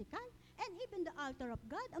ng physical and even the altar of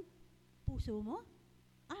God, ang puso mo,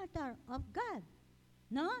 altar of God.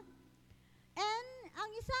 No? And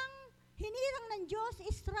ang isang hinirang ng Diyos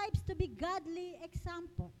strives to be godly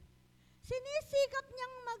example. Sinisikap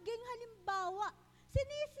niyang maging halimbawa.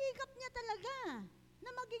 Sinisikap niya talaga na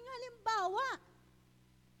maging halimbawa.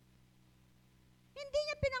 Hindi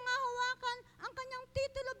niya pinangahawakan ang kanyang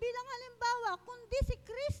titulo bilang halimbawa, kundi si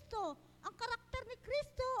Kristo, ang karakter ni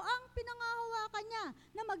Kristo ang pinangahawakan niya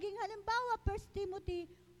na maging halimbawa, 1 Timothy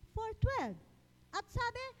 4:12. At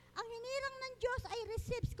sabi, ang hinirang ng Diyos ay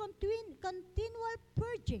receives continual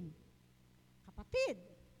purging. Kapatid,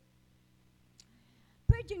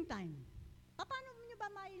 purging time. Paano niyo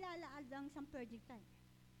ba mailalaad ang isang purging time?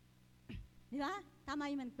 Di ba?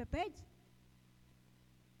 Tama yung nagpe-purge?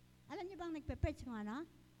 Alam niyo ba ang nagpe-purge kung ano?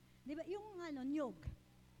 Di ba? Yung niyog.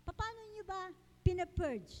 Paano niyo ba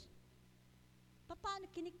pina-purge? Paano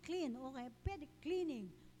kini-clean? Okay, pwede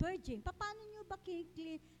cleaning, purging. Paano niyo ba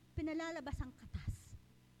kini-clean? Pinalalabas ang katas.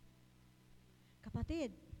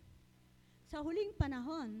 Kapatid, sa huling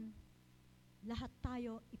panahon, lahat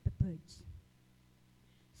tayo ipepurge.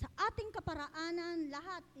 Sa ating kaparaanan,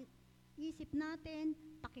 lahat, isip natin,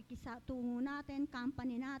 pakikisatungo natin,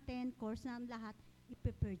 company natin, course natin, lahat,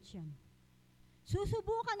 ipepurge yan.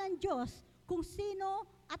 Susubukan ng Diyos kung sino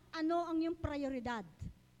at ano ang iyong prioridad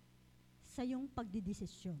sa iyong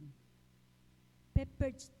pagdidesisyon.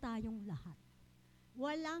 Pepurge tayong lahat.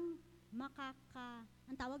 Walang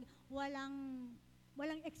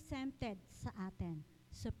walang exempted sa atin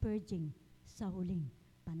sa purging sa huling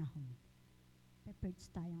panahon. Pepurge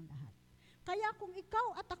tayong lahat. Kaya kung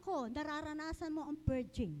ikaw at ako, nararanasan mo ang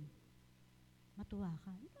purging, matuwa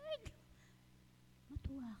ka.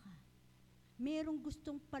 Matuwa ka. Merong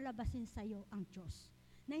gustong palabasin sa'yo ang Diyos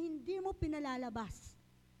na hindi mo pinalalabas.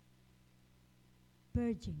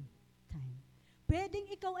 Purging time. Pwedeng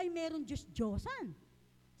ikaw ay merong Diyos-Diyosan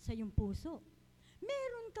sa iyong puso.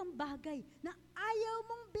 Meron kang bagay na ayaw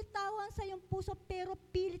mong bitawan sa iyong puso pero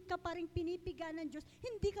pilit ka pa rin pinipiga ng Diyos,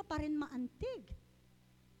 hindi ka pa rin maantig.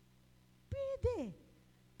 Pwede.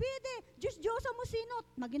 Diyos-Diyosan mo sinot.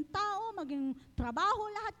 Maging tao, maging trabaho,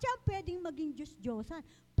 lahat yan pwedeng maging Diyos-Diyosan.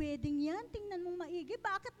 Pwedeng yan, tingnan mong maigi.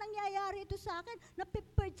 Bakit nangyayari ito sa akin?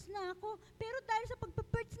 Napipurge na ako. Pero dahil sa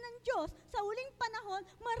pagpipurge ng Diyos, sa huling panahon,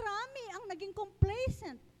 marami ang naging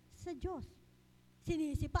complacent sa Diyos.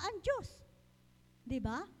 Sinisipa ang Diyos.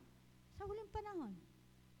 Diba? Sa huling panahon.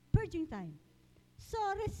 Purging time. So,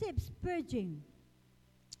 receives purging.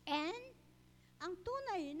 And, ang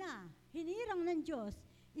tunay na hinirang ng Diyos,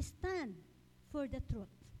 stand for the truth.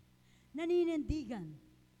 Naninindigan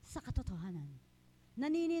sa katotohanan.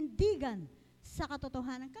 Naninindigan sa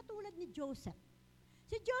katotohanan. Katulad ni Joseph.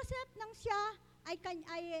 Si Joseph, nang siya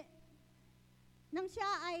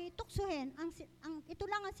ay tuksuhin, ito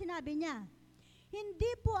lang ang sinabi niya,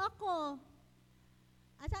 hindi po ako,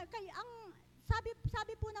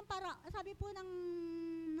 sabi po ng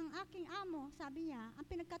aking amo, sabi niya, ang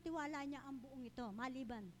pinagkatiwala niya ang buong ito,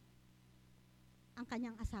 maliban ang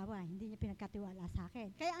kanyang asawa, hindi niya pinagkatiwala sa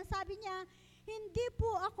akin. Kaya ang sabi niya, hindi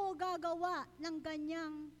po ako gagawa ng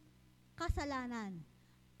ganyang kasalanan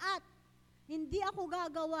at hindi ako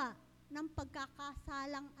gagawa ng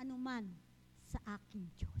pagkakasalang anuman sa aking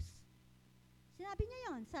Diyos. Sinabi niya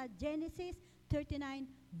yon sa Genesis 39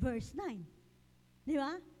 verse 9. Di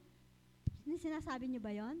ba? Sinasabi niyo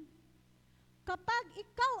ba yon? Kapag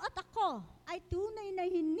ikaw at ako ay tunay na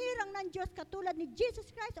hinirang ng Diyos katulad ni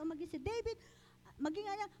Jesus Christ o maging si David,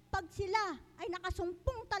 pag sila ay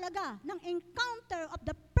nakasumpong talaga ng encounter of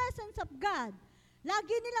the presence of God,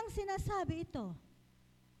 lagi nilang sinasabi ito,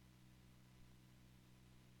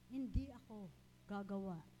 hindi ako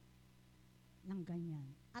gagawa ng ganyan.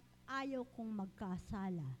 At ayaw kong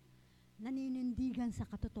magkasala. Naninindigan sa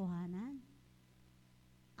katotohanan.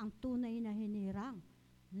 ang tunay na hinirang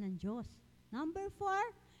ng Diyos. Number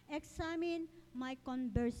 4, examine my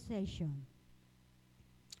conversation.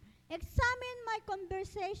 Examine my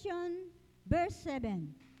conversation, verse 7.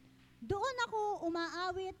 Doon ako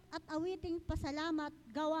umaawit at awiting pasalamat,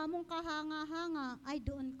 gawa mong kahanga-hanga ay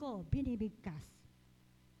doon ko binibigkas.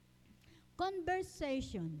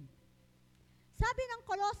 Conversation. Sabi ng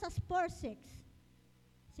Colossus 4:6.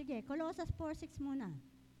 Sige, Colossus 4:6 muna.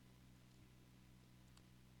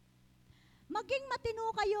 Maging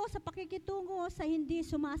matino kayo sa pakikitungo sa hindi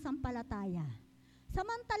sumasampalataya.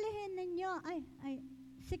 Samantalahin ninyo,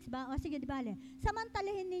 6 ba? O sige, di bale.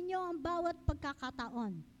 Samantalahin ninyo ang bawat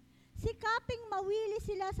pagkakataon. Sikaping mawili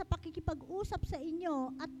sila sa pakikipag-usap sa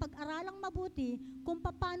inyo at pag-aralang mabuti kung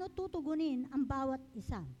paano tutugunin ang bawat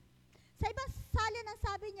isa. Sa ibang salin ang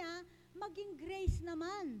sabi niya, maging grace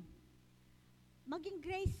naman. Maging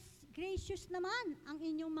gracious naman ang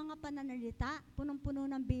inyong mga pananalita,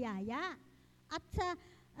 punong-puno ng biyaya.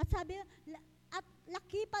 At sabi, at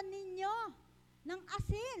lakipan ninyo ng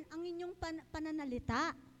asin ang inyong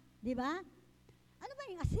pananalita. Di ba? Ano ba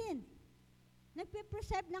yung asin?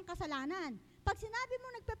 Nagpe-present ng kasalanan. Pag sinabi mo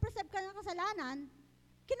nagpe-present ka ng kasalanan,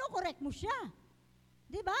 kinokorek mo siya.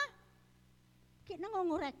 Di ba?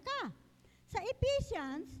 Nangongorek ka. Sa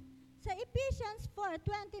Ephesians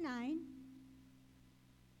 4:29,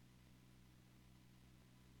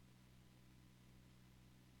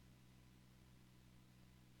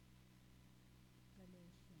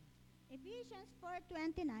 Ephesians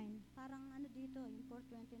 4:29, parang ano dito, yung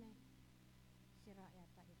 4:29. Sira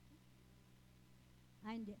yata ito.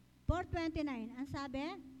 Hindi. 4:29, ang sabi,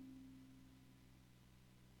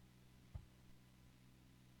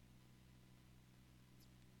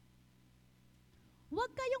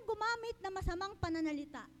 huwag kayong gumamit ng masamang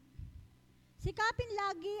pananalita. Sikapin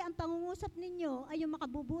lagi ang pangungusap ninyo ay yung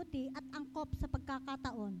makabubuti at angkop sa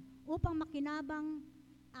pagkakataon upang makinabang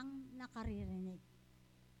ang nakaririnig.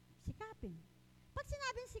 Sikapin. Pag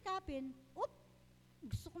sinabing sikapin,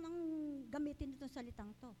 gusto ko nang gamitin itong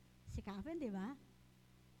salitang to. Sikapin, di ba?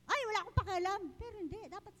 Ay, wala akong pakialam. Pero hindi,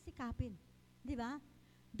 dapat sikapin. Di ba?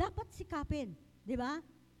 Dapat sikapin. Di ba?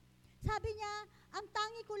 Sabi niya, ang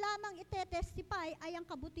tangi ko lamang itetestify ay ang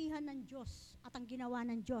kabutihan ng Diyos at ang ginawa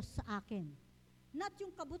ng Diyos sa akin. Not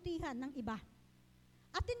yung kabutihan ng iba.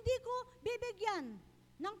 At hindi ko bibigyan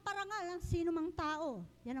ng parangal ng sino mang tao.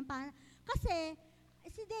 Yan ang kasi,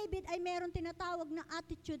 si David ay meron tinatawag na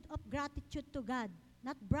attitude of gratitude to God,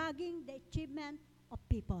 not bragging the achievement of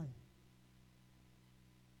people.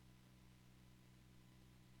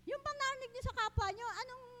 Yung bang narinig niyo sa kapwa niyo,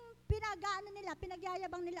 anong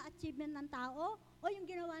pinagyayabang nila achievement ng tao? O yung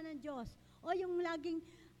ginawa ng Diyos? O yung laging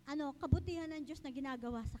kabutihan ng Diyos na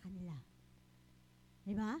ginagawa sa kanila?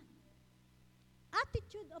 Diba?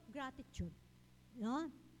 Attitude of gratitude.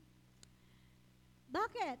 No?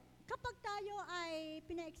 Bakit? Kapag tayo ay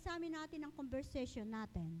pina-examine natin ang conversation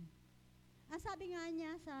natin, ang sabi nga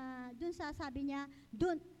niya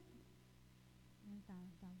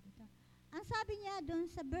ang sabi niya dun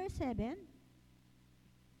sa verse 7,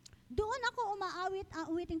 doon ako umaawit ang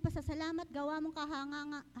awiting pasasalamat, gawa mong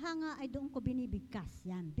kahanga ay doon ko binibigkas.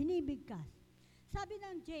 Yan, binibigkas. Sabi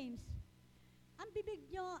ng James, ang bibig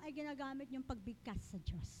nyo ay ginagamit yung pagbigkas sa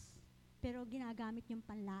Diyos, pero ginagamit yung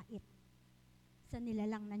panlait sa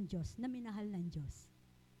nilalang ng Diyos, na minahal ng Diyos.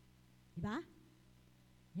 Diba?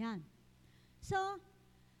 Yan. So,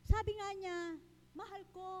 sabi nga niya, mahal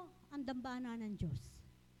ko ang dambana ng Diyos.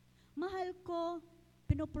 Mahal ko,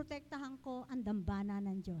 pinoprotektahan ko ang dambana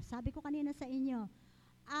ng Diyos. Sabi ko kanina sa inyo,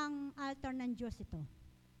 ang altar ng Diyos ito.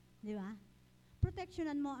 Diba?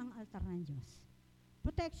 Protectionan mo ang altar ng Diyos.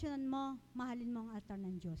 Protectionan mo, mahalin mo ang altar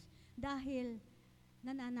ng Diyos. Dahil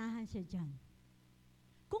nananahan siya dyan.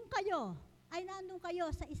 Kung kayo, ay nandun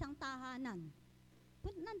kayo sa isang tahanan.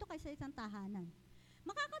 Nandun kayo sa isang tahanan.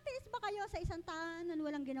 Makakatiis ba kayo sa isang tahanan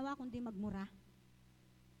walang ginawa kundi magmura?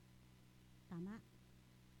 Tama?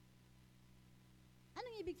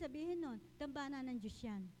 Anong ibig sabihin nun? Dambana ng Diyos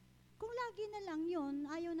yan. Kung lagi na lang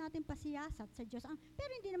yun, ayaw natin pasiyasat sa Diyos.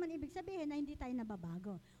 Pero hindi naman ibig sabihin na hindi tayo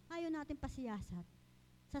nababago. Ayaw natin pasiyasat.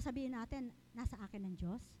 Sasabihin natin, nasa akin ng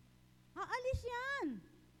Diyos? Aalis yan!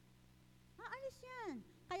 Aalis yan!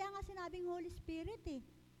 Kaya nga sinabing Holy Spirit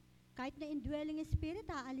Kahit na indwelling spirit,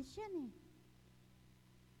 aalis yan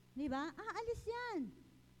Diba? Aalis yan.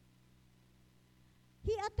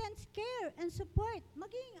 He attends care and support.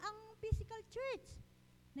 Maging ang physical church.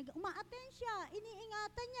 Uma-attend siya,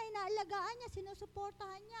 iniingatan niya, inaalagaan niya,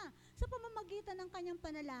 sinusuportahan niya. Sa pamamagitan ng kanyang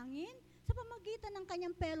panalangin, sa pamamagitan ng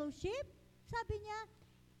kanyang fellowship, sabi niya,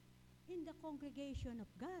 in the congregation of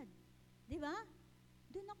God. Diba?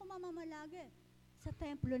 Doon ako mamamalagi. sa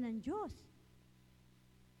templo ng Diyos.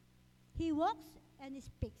 He walks and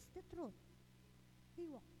speaks the truth. He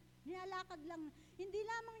walks. Nilalakad lang, hindi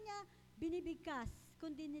lamang niya binibigkas,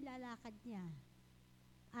 kundi nilalakad niya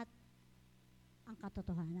at ang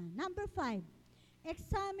katotohanan. Number 5,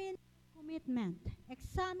 examine commitment.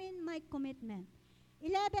 Examine my commitment.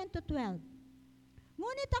 11 to 12.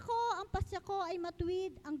 Ngunit ako, ang pasya ko ay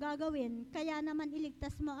matuwid ang gagawin, kaya naman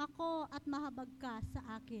iligtas mo ako at mahabag ka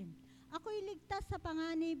sa akin. Ako'y ligtas sa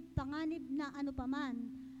panganib na ano paman,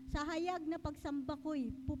 sa hayag na pagsamba ko'y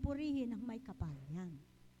pupurihin ng may kapal. Yan.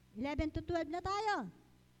 11 to 12 na tayo.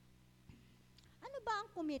 Ano ba ang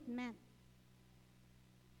commitment?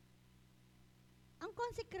 Ang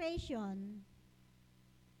consecration,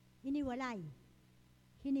 iniwalay,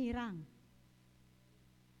 hinirang.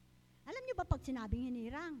 Alam niyo ba pag sinabing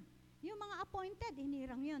hinirang? Yung mga appointed,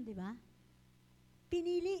 hinirang yun, di ba?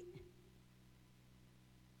 Pinili.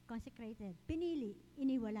 Consecrated. Pinili,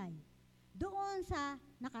 iniwalay. Doon sa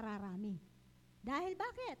nakararami. Dahil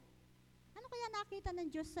bakit? Ano kaya nakita ng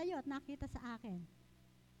Diyos sa'yo at nakita sa akin?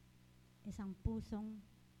 Isang pusong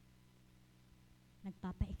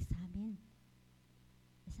nagpapa-examine.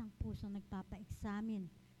 Isang pusong nagpapa-examine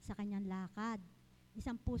sa kanyang lakad.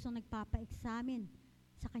 Isang pusong nagpapa-examine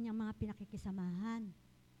sa kanyang mga pinakikisamahan.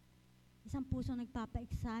 Isang pusong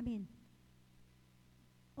nagpapa-examine.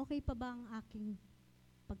 Okay pa ba ang aking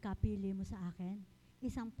pagkapili mo sa akin?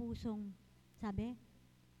 Isang pusong, sabi,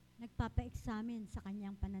 nagpapa-examine sa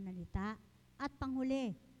kanyang pananalita. At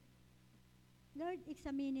panghuli, Lord,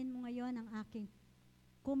 examinin mo ngayon ang aking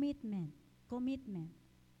commitment. Commitment.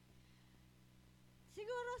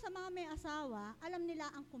 Siguro sa mga may asawa, alam nila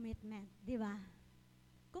ang commitment, di ba?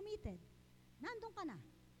 Committed. Nandun ka na.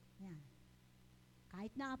 Yan.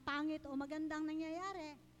 Kahit na pangit o magandang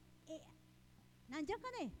nangyayari, nandiyan ka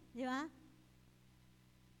na eh, di ba?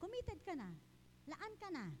 Committed ka na. Laan ka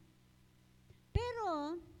na.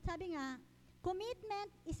 Pero, sabi nga,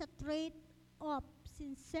 commitment is a trait of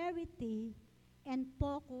sincerity and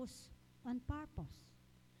focus on purpose.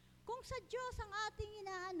 Kung sa Diyos ang ating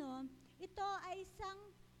inaano, ito ay isang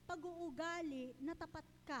pag-uugali na tapat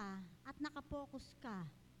ka at nakapokus ka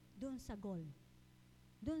doon sa goal,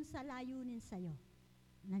 doon sa layunin sa'yo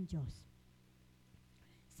ng Diyos.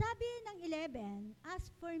 Sabi ng 11,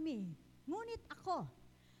 as for me, ngunit ako,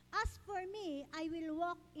 as for me, I will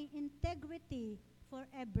walk in integrity for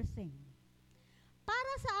everything.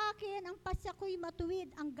 Para sa akin, ang pasya ko'y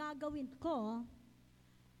matuwid ang gagawin ko,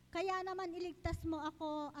 kaya naman iligtas mo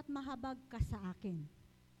ako at mahabag ka sa akin.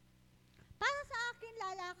 Para sa akin,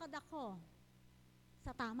 lalakad ako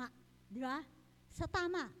sa tama. Di ba? Sa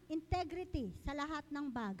tama. Integrity sa lahat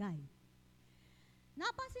ng bagay.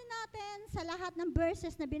 Napansin natin sa lahat ng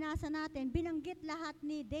verses na binasa natin, binanggit lahat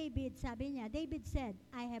ni David. Sabi niya, David said,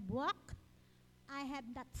 I have walked, I have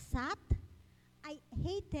not sat, I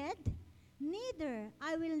hated, neither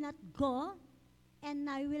I will not go, and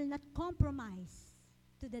I will not compromise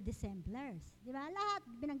to the dissemblers. Di ba? Lahat,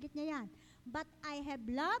 binanggit niya yan. But I have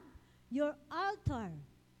loved your altar.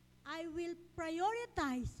 I will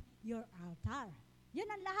prioritize your altar. Yun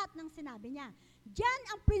ang lahat ng sinabi niya. Diyan,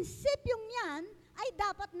 ang prinsipyong yan ay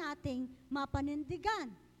dapat nating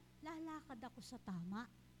mapanindigan. Lalakad ako sa tama.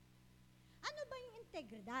 Ano ba yung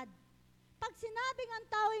integridad? Pag sinabing ang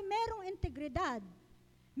tao ay merong integridad,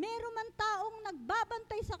 meron man taong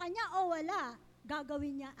nagbabantay sa kanya o wala,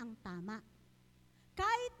 gagawin niya ang tama.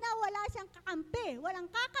 Kahit na wala siyang kakampi, walang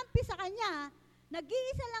kakampi sa kanya,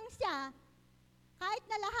 nag-iisa lang siya, kahit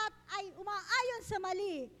na lahat ay umaayon sa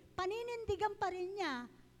mali, paninindigan pa rin niya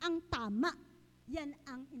ang tama. Yan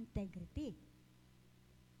ang integrity.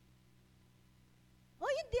 O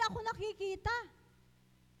hindi ako nakikita.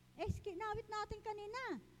 Kinawit natin kanina.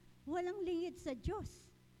 Walang lingid sa Diyos.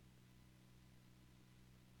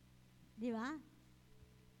 Di ba?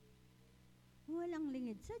 Walang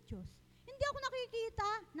lingid sa Diyos. Hindi ako nakikita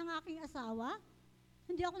ng aking asawa.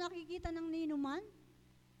 Hindi ako nakikita ng ninuman.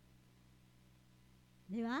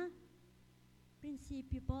 Di ba?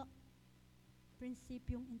 Prinsipyo po.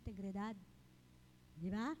 Prinsipyong integridad. Di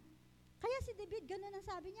ba? Kaya si David, ganun ang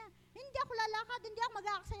sabi niya, hindi ako lalakad, hindi ako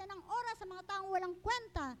mag-aaksaya ng oras sa mga taong walang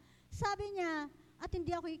kwenta. Sabi niya, at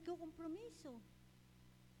hindi ako ikukompromiso.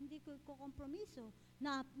 Hindi ko ikukompromiso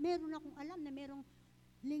na meron akong alam na merong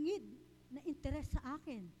lingid na interes sa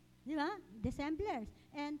akin. Di ba? Dissemblers.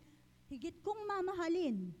 And higit kong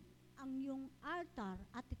mamahalin ang iyong altar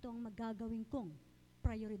at ito ang magagawin kong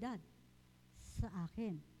prioridad sa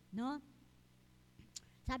akin. No?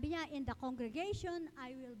 Sabi niya, in the congregation,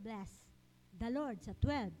 I will bless the Lord sa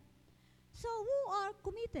 12. So, who are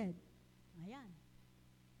committed? Ayan.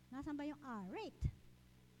 Nasaan ba yung R? Right.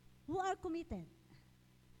 Who are committed?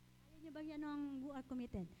 bagay yan ng who are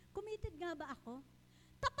committed. Committed nga ba ako?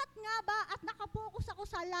 Tapat nga ba at nakapokus ako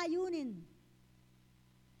sa layunin?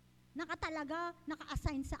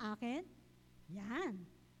 Naka-assign sa akin? Yan.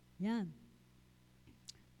 Yan.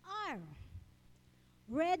 R.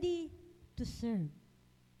 Ready to serve.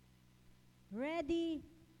 Ready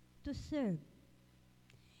to serve.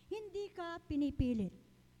 Hindi ka pinipilit.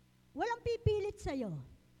 Walang pipilit sa'yo.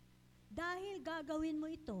 Dahil gagawin mo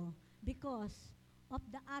ito because of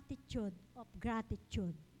the attitude of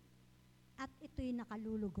gratitude. At ito'y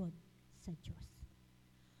nakalulugod sa Diyos.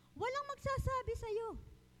 Walang magsasabi sa'yo.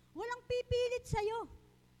 Walang pipilit sa'yo.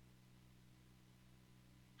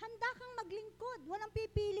 Handa kang maglingkod. Walang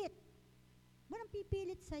pipilit. Walang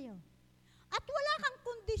pipilit sa'yo. At wala kang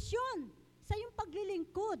kondisyon sa iyong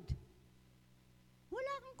paglilingkod.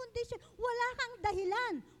 Wala kang kondisyon. Wala kang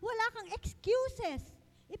dahilan. Wala kang excuses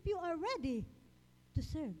if you are ready to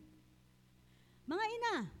serve. Mga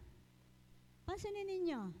ina, pansinin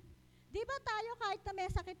ninyo, di ba tayo kahit na may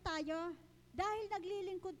sakit tayo, dahil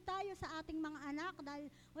naglilingkod tayo sa ating mga anak,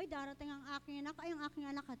 dahil, oy, darating ang aking anak, ay, ang aking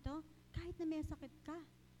anak ito, kahit na may sakit ka,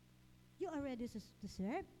 you are ready to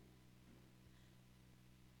serve.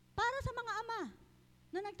 Para sa mga ama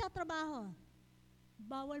na nagtatrabaho,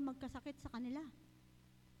 bawal magkasakit sa kanila.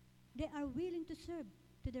 They are willing to serve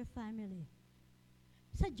to their family.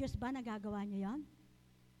 Sa Diyos ba nagagawa niyo yan?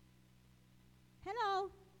 Hello?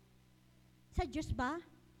 Sa Diyos ba?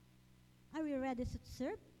 Are we ready to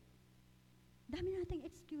serve? Dami nating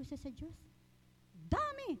excuses sa Diyos.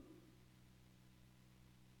 Dami!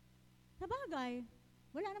 Sabagay,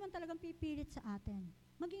 wala naman talagang pipilit sa atin.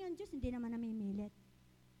 Maging ang Diyos, hindi naman namimilit.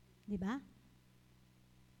 Di ba?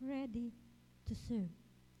 Ready to serve.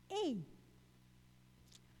 A.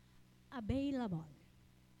 Available.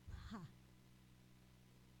 Ha.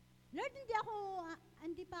 Lord,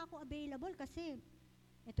 hindi pa ako available kasi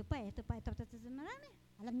ito pa, marami.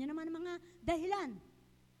 Alam niyo naman ang mga dahilan.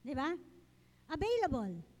 Di ba?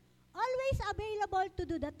 Available. Always available to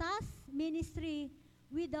do the task, ministry,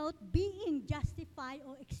 without being justified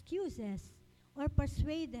or excuses or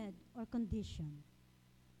persuaded or conditioned.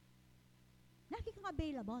 Lagi kang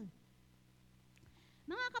available.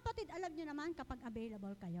 Mga kapatid, alam niyo naman kapag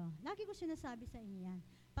available kayo. Lagi ko sinasabi sa inyo yan.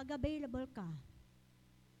 Pag available ka,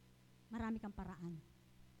 marami kang paraan.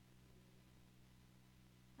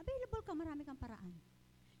 Available ka, marami kang paraan.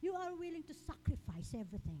 You are willing to sacrifice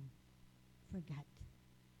everything for God.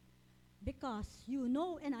 Because you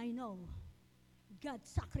know and I know, God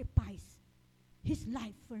sacrificed His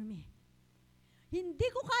life for me. Hindi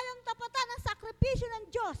ko kayang tapatan ang sakripisyo ng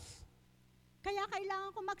Diyos. Kaya kailangan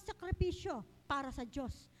ko magsakripisyo para sa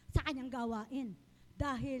Diyos, sa Kanyang gawain.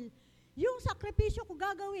 Dahil yung sakripisyo ko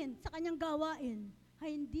gagawin sa Kanyang gawain,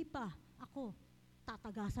 ay hindi pa ako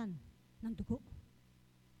tatagasan ng dugo.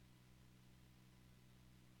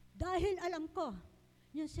 Dahil alam ko,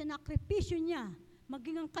 yung sinakripisyo niya,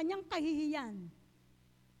 maging ang Kanyang kahihiyan,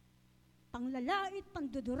 panglalait,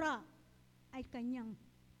 pandudura, ay Kanyang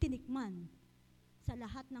tinikman sa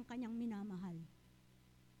lahat ng Kanyang minamahal.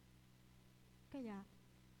 Kaya,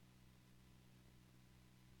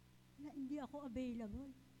 hindi ako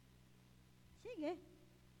available. Sige,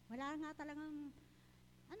 wala nga talagang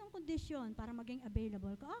anong kondisyon para maging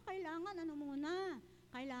available ka. Kailangan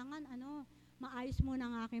maayos muna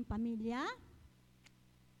ang aking pamilya.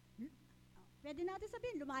 Pwede natin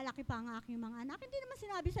sabihin, lumalaki pa ang aking mga anak. Hindi naman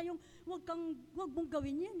sinabi sa'yo, wag mong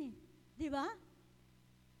gawin yan eh. Di ba?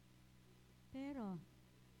 Pero,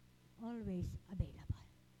 always available.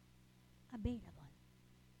 Available.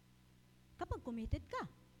 Kapag committed ka.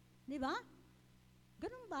 Di ba?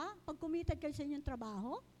 Ganun ba? Pag committed kayo sa inyong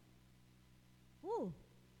trabaho? Oo.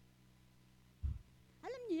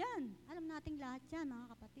 Alam niyo yan. Alam nating lahat yan, mga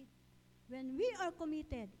kapatid. When we are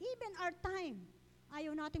committed, even our time,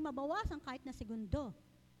 ayaw nating mabawasan kahit na segundo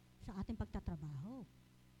sa ating pagtatrabaho.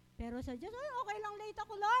 Pero sa Diyos, okay lang late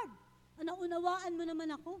ako, Lord. Naunawaan mo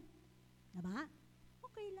naman ako. Diba?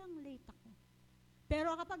 Okay lang late ako.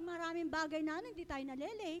 Pero kapag maraming bagay na hindi tayo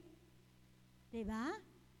nalilate, diba?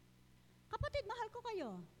 Kapatid, mahal ko kayo.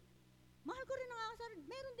 Mahal ko rin ang aking sarili.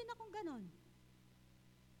 Meron din akong ganon.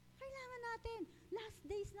 Kailangan natin. Last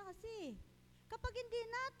days na kasi. Kapag hindi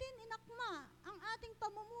natin inakma ang ating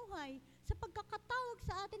pamumuhay sa pagkakatawag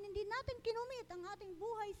sa atin, hindi natin kinumit ang ating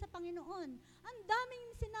buhay sa Panginoon, ang daming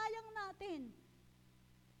sinayang natin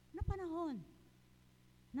na panahon.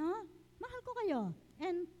 No? Mahal ko kayo.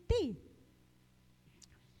 And T.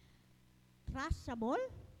 Trustable.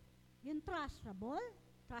 Yung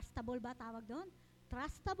trustable ba tawag doon?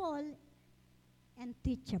 Trustable and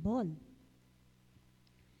teachable.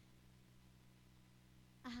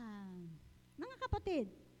 Mga kapatid,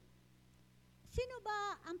 Sino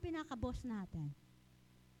ba ang pinaka-boss natin?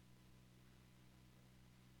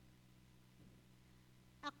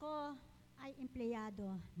 Ako ay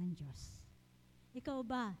empleyado ng Diyos. Ikaw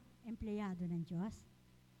ba, empleyado ng Diyos?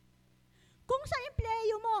 Kung sa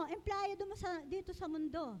empleyado mo dito sa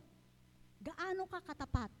mundo, gaano ka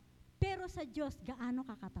katapat? Pero sa Diyos, gaano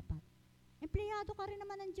ka katapat? Empleyado ka rin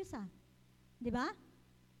naman ng Diyos, di ba?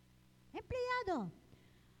 Empleyado.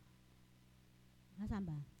 Nasaan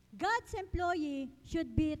ba? God's employee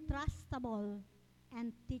should be trustable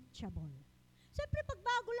and teachable. Siyempre, pag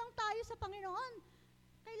bago lang tayo sa Panginoon,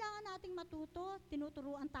 kailangan nating matuto,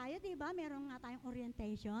 tinuturuan tayo, di ba? Meron nga tayong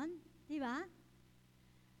orientation, di ba?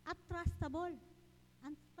 At trustable.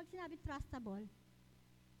 Pag sinabi trustable,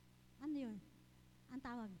 ano yun? Ang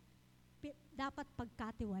tawag, dapat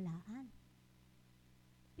pagkatiwalaan.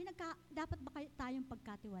 Dapat ba tayong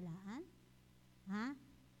pagkatiwalaan? Ha?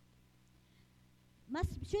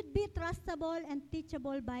 Should be trustable and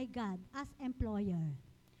teachable by God as employer.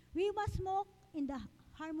 We must walk in the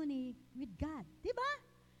harmony with God. Di ba?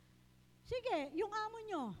 Sige, yung amo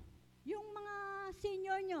nyo, yung mga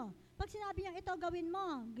senior nyo, pag sinabi niya, ito gawin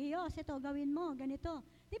mo, Giyos, ito gawin mo, ganito.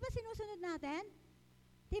 Di ba sinusunod natin?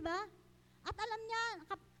 Di ba? At alam niya,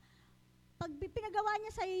 pag pinagawa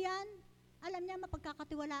niya sa iyan, alam niya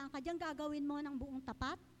mapagkakatiwalaan ka diyan, gagawin mo ng buong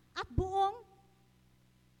tapat at buong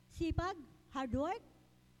sipag, hard work.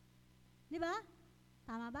 Di ba?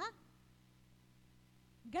 Tama ba?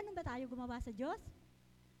 Ganun ba tayo gumawa sa Diyos?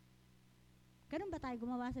 Ganun ba tayo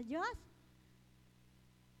gumawa sa Diyos?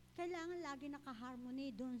 Kailangan lagi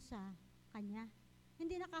nakaharmony doon sa Kanya.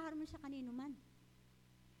 Hindi nakaharmony sa kanino man.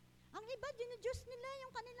 Ang iba, Diyos nila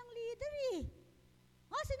yung kanilang leader eh.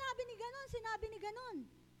 Sinabi ni ganon.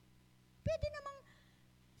 Pwede namang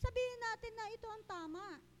sabihin natin na ito ang tama.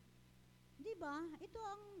 Di ba? Ito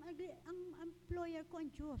ang employer ko ang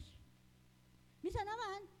Diyos. Minsan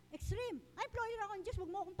naman, extreme. Employer ako ang Diyos,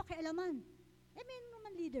 huwag mo akong pakialaman. Meron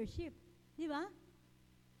naman leadership. Di ba?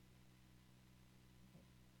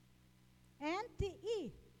 NTE.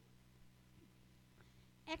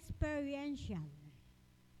 Experiential.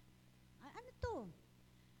 Ano to?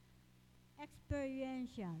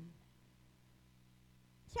 Experiential.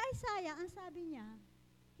 Si Isaiah, ang sabi niya,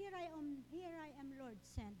 Here I am, Lord,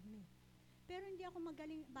 send me. Pero hindi ako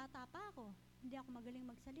magaling, bata pa ako, hindi ako magaling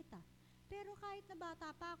magsalita. Pero kahit na bata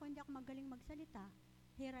pa ako, hindi ako magaling magsalita,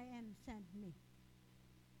 here I am, send me.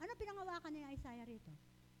 Ano pinangawakan ni Isaiah rito?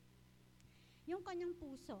 Yung kanyang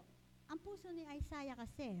puso. Ang puso ni Isaiah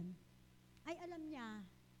kasi, ay alam niya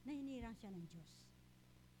na hinirang siya ng Diyos.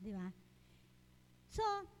 Di ba? So,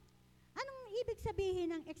 anong ibig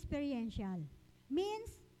sabihin ng experiential?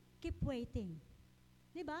 Means, keep waiting.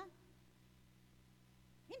 Di ba?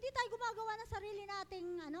 Hindi tayo gumagawa ng sarili nating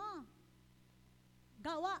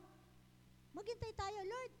gawa. Maghintay tayo,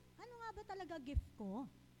 Lord, ano nga ba talaga gift ko?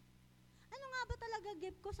 Ano nga ba talaga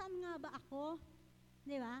gift ko? Saan nga ba ako?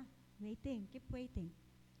 Di ba? Waiting, keep waiting.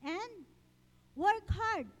 And, work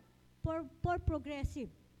hard for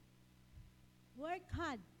progressive. Work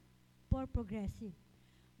hard for progressive.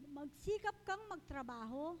 Magsikap kang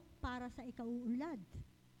magtrabaho para sa ikauunlad.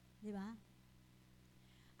 Di ba?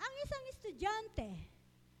 Ang isang estudyante,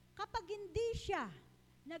 kapag hindi siya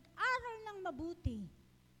nag-aral ng mabuti,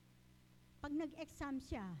 pag nag-exam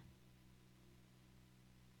siya,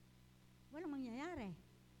 walang mangyayari.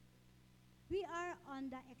 We are on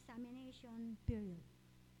the examination period.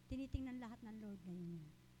 Tinitingnan lahat ng Lord ngayon.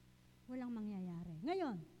 Walang mangyayari.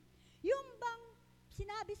 Ngayon, yung bang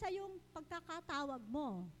sinabi sa yung pagkakatawag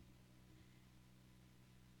mo,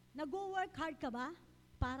 nag-work hard ka ba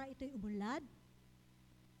para ito'y umunlad?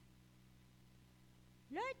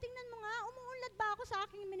 Lord, tingnan mo nga, umuunlad ba ako sa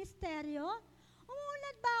aking ministeryo?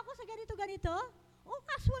 Umuunlad ba ako sa ganito-ganito? O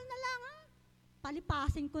casual na lang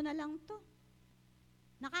palipasin ko na lang to.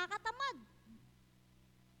 Nakakatamad.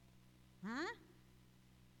 Ha?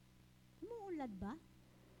 Umuunlad ba?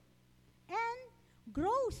 And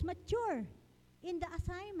grows mature in the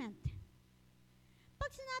assignment.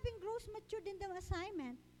 Pag sinabing grows mature in the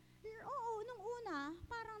assignment, oo, nung una,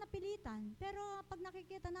 parang napilitan. Pero pag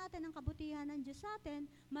nakikita natin ang kabutihan ng Diyos sa atin,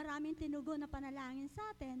 maraming tinugon na panalangin sa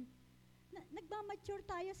atin, nagmamature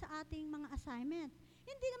tayo sa ating mga assignment.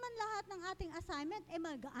 Hindi naman lahat ng ating assignment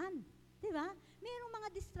magaan. Di ba? Mayroong mga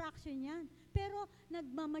distraction yan. Pero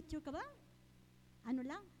nagmamature ka ba? Ano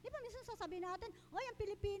lang? Di ba minsan sasabihin natin, ang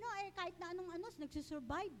Pilipino kahit na anong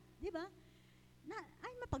nagsusurvive. Di ba?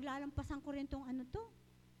 Mapaglalampasan ko rin tong to.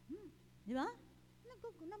 Di ba?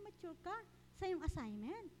 Na-mature ka sa iyong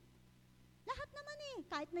assignment. Lahat naman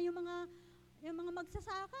kahit na yung mga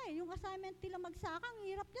magsasaka yung assignment nila magsaka, ang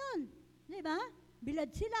hirap yun. Di ba? Bilad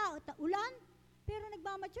sila, ulan, Pero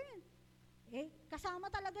nagmamature yun.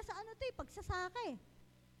 Kasama talaga sa pagsasaka.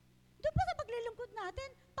 Doon pa sa paglilingkod natin,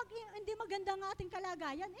 pag hindi maganda ang ating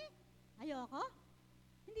kalagayan, ayoko.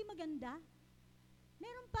 Hindi maganda.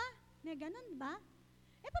 Meron pa. May ganun ba?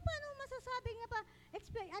 Paano masasabi nga pa,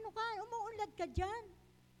 umuunlad ka dyan?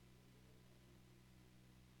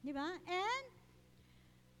 Di ba? And,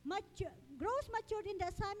 grows matured in the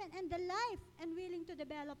assignment and the life and willing to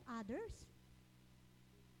develop others.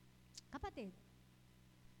 Kapatid,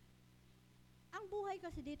 ang buhay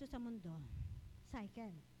kasi dito sa mundo,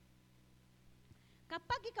 cycle.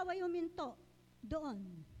 Kapag ikaw ay huminto doon,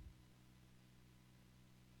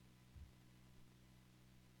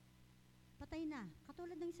 patay na.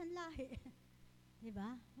 Katulad ng isang lahi.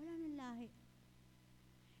 Diba? Wala nang lahi.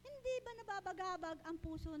 Hindi ba nababagabag ang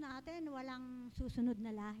puso natin walang susunod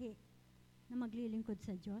na lahi na maglilingkod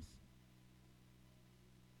sa Diyos?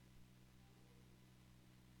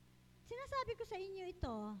 Sinasabi ko sa inyo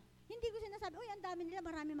ito, hindi ko sinasabi, ang dami nila,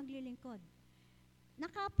 marami maglilingkod.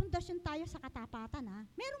 Nakapundasyon tayo sa katapatan, ha?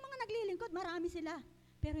 Merong mga naglilingkod, marami sila,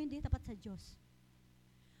 pero hindi tapat sa Diyos.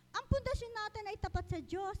 Ang pundasyon natin ay tapat sa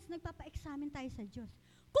Diyos, nagpapa-examine tayo sa Diyos.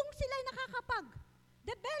 Kung sila'y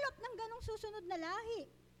nakakapag-develop ng ganong susunod na lahi,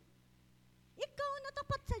 ikaw na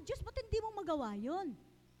tapat sa Diyos, ba't hindi mo magawa yun?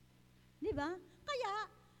 Di ba? Kaya,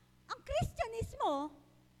 ang Kristyanismo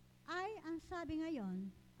ay, ang sabi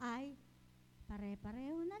ngayon, ay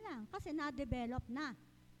pare-pareho na lang. Kasi na-develop na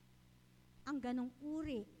ang ganong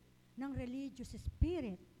uri ng religious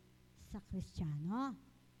spirit sa Kristiyano.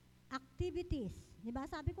 Activities. Di ba?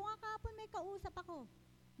 Sabi ko nga kahapon may kausap ako.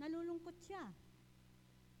 Nalulungkot siya.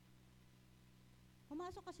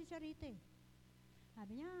 Pumasok kasi siya rito eh.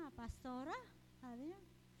 Sabi niya, Pastora, sabi niya,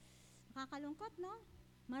 nakakalungkot, no?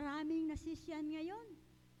 Maraming nasisyan ngayon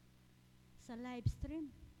sa live stream.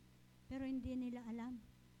 Pero hindi nila alam.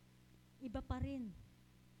 Iba pa rin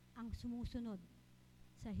ang sumusunod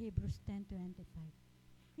sa Hebrews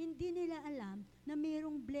 10:25. Hindi nila alam na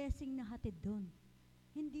mayroong blessing na hatid doon.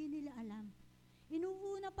 Hindi nila alam.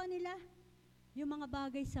 Inuuna pa nila yung mga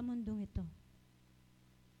bagay sa mundong ito.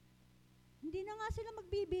 Hindi na nga sila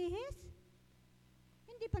magbibihis.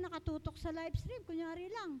 Hindi pa nakatutok sa live stream, kunyari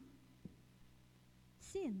lang.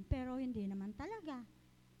 Sin, pero hindi naman talaga.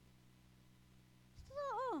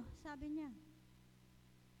 Totoo, sabi niya.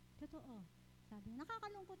 Totoo, sabi niya.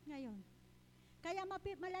 Nakakalungkot ngayon. Kaya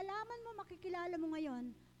malalaman mo, makikilala mo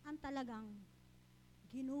ngayon ang talagang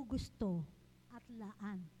ginugusto at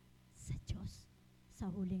laan sa Diyos sa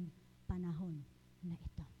huling panahon na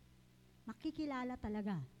ito. Makikilala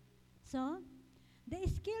talaga. So, the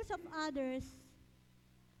skills of others,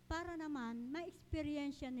 para naman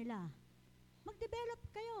ma-experience nila. Mag-develop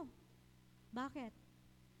kayo. Bakit?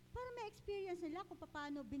 Para ma-experience nila kung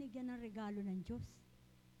paano binigyan ng regalo ng Diyos.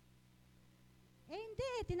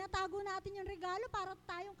 Hindi, tinatago natin yung regalo para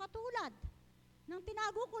tayong katulad. Nang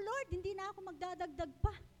tinago ko, Lord, hindi na ako magdadagdag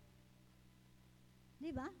pa.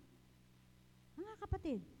 Di ba? Mga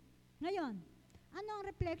kapatid, ngayon, ano ang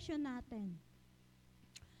reflection natin?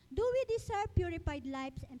 Do we deserve purified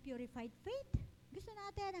lives and purified faith? Gusto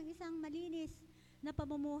natin ang isang malinis na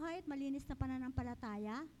pamumuhay at malinis na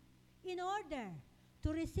pananampalataya in order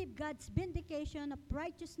to receive God's vindication of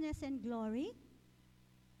righteousness and glory.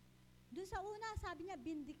 Doon sa una, sabi niya,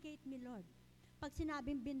 vindicate me, Lord. Pag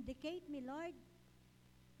sinabing vindicate me, Lord,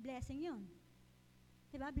 blessing yun.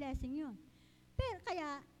 Diba? Blessing yun. Pero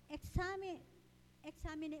kaya,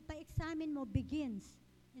 pa-examine mo begins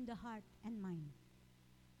in the heart and mind.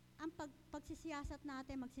 Ang pagsisiyasat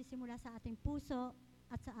natin magsisimula sa ating puso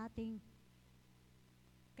at sa ating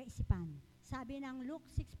kaisipan. Sabi ng Luke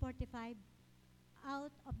 6:45,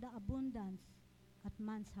 out of the abundance at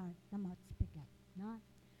man's heart, the mouth speaketh. No?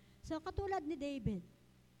 So, katulad ni David.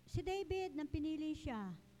 Si David, nang pinili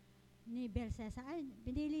siya ni Belshazzar,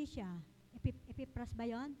 pinili siya, epipras ba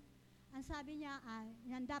yun? Ang sabi niya,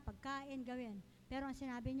 handa, pagkain, gawin. Pero ang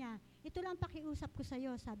sinabi niya, ito lang pakiusap ko sa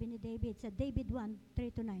iyo, sabi ni David, sa David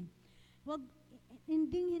 1:3-9.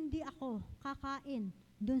 Hindi ako kakain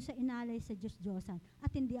doon sa inalay sa Diyos-Diyosan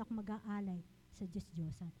at hindi ako mag-aalay sa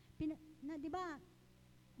Diyos-Diyosan. Di ba?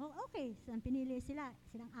 Okay, pinili silang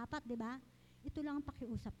apat, di ba? Ito lang ang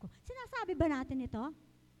pakiusap ko. Sinasabi ba natin ito?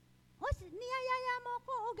 Niyayaya mo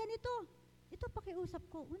ako, ganito. Ito pakiusap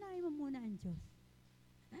ko, unahin mo muna ang Diyos.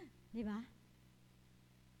 Di ba?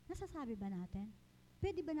 Nasasabi ba natin?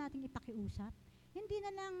 Pwede ba nating ipakiusap? Hindi na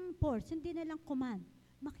lang force, hindi na lang command.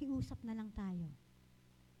 Makiusap na lang tayo.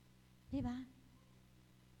 Di ba?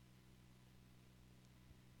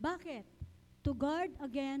 Bakit? To guard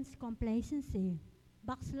against complacency,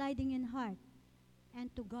 backsliding in heart, and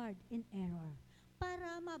to guard in error.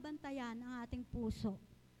 para mabantayan ang ating puso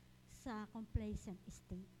sa complacent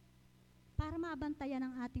state. Para mabantayan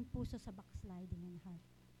ang ating puso sa backsliding and heart.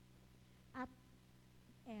 At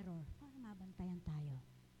error. Para mabantayan tayo.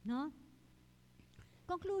 No?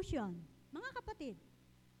 Conclusion. Mga kapatid,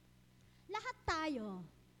 lahat tayo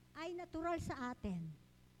ay natural sa atin.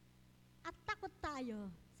 At takot tayo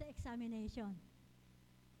sa examination.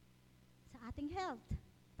 Sa ating health.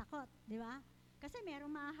 Takot, di ba? Kasi merong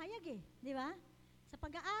mahahayag eh, di ba? Sa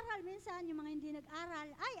pag-aaral, minsan, yung mga hindi nag-aral,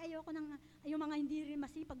 yung mga hindi rin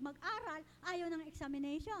masipag mag-aral, ayaw ng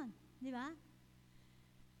examination, di ba?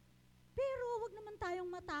 Pero wag naman tayong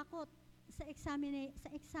matakot sa examine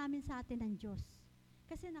sa atin ng Diyos.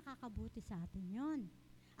 Kasi nakakabuti sa atin yon.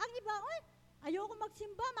 Ang iba, ayoko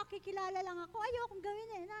magsimba, makikilala lang ako, ayokong gawin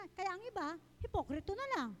Kaya ang iba, hipokrito na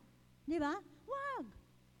lang. Di ba? Wag.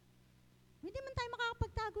 Hindi man tayo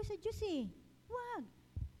makakapagtago sa Diyos eh. Wag.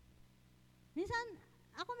 Minsan,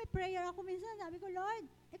 may prayer ako minsan, sabi ko, Lord,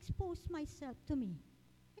 expose myself to me.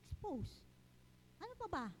 Expose. Ano pa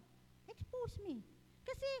ba? Expose me.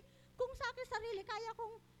 Kasi, kung sa akin sarili, kaya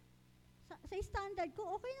kong, sa standard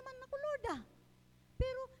ko, okay naman ako, Lord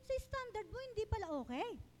Pero, sa standard mo, hindi pala okay.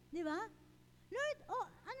 Di ba? Lord,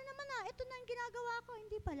 ano naman ito na ang ginagawa ko,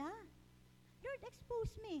 hindi pala. Lord,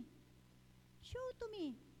 expose me. Show to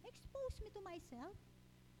me. Expose me to myself.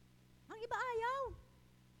 Ang iba ayaw.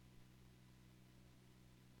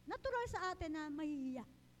 Natural sa atin na mahihiya.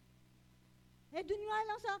 Dun nga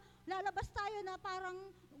lang sa lalabas tayo na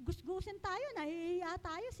parang gusgusin tayo, nahihiya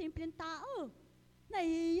tayo, simpleng tao.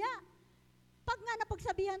 Nahihiya. Pag nga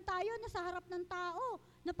napagsabihan tayo na sa harap ng tao,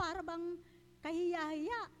 na para bang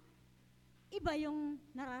kahiya-hiya, iba yung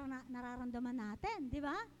nararamdaman natin, di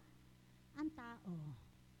ba? Ang tao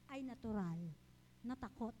ay natural na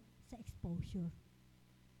takot sa exposure.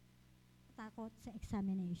 Takot sa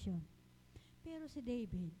examination. Pero si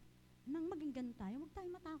David, nang maging ganun tayo, huwag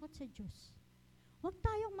tayong matakot sa Diyos. Huwag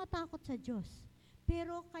tayong matakot sa Diyos.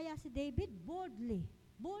 Pero kaya si David,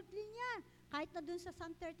 boldly niya, kahit na dun sa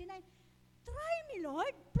Psalm 39, try me,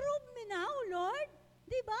 Lord. Prove me now, Lord.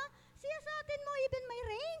 Diba? Siya sa atin mo even my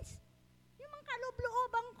reins. Yung mga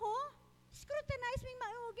kaloob-looban ko, scrutinize me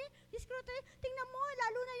maugi. Tingnan mo,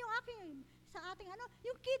 lalo na yung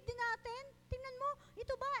yung kidney natin. Tingnan mo,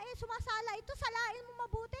 ito ba, sumasala ito, salain mo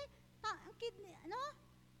mabuti. Ang kidney,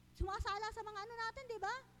 sumasala sa mga natin, di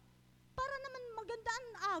ba? Para naman maganda ang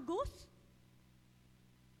agos.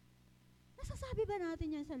 Nasasabi ba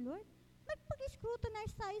natin yan sa Lord?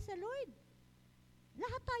 Magpag-scrutinize tayo sa Lord.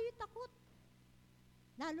 Lahat tayo takot.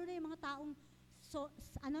 Lalo na yung mga taong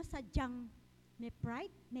sadyang may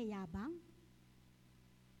pride, may yabang.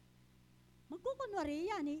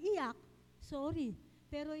 Magkukunwari yan, iiyak. Sorry,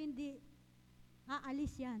 pero hindi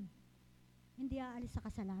aalis yan. Hindi aalis sa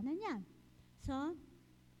kasalanan yan. So,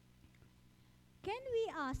 can we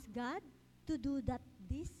ask God to do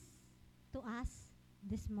this to us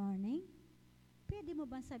this morning? Pwede mo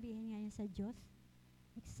bang sabihin ngayon sa Diyos,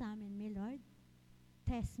 examine me, Lord,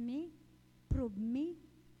 test me, prove me,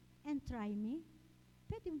 and try me?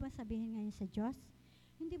 Pwede mo bang sabihin ngayon sa Diyos?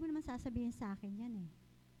 Hindi mo naman sasabihin sa akin yan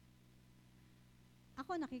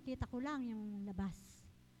Ako, nakikita ko lang yung labas.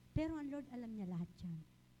 Pero ang Lord, alam niya lahat yan.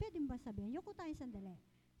 Pwede mo ba sabihin? Yuko tayo sandali.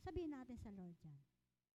 Sabihin natin sa Lord yan.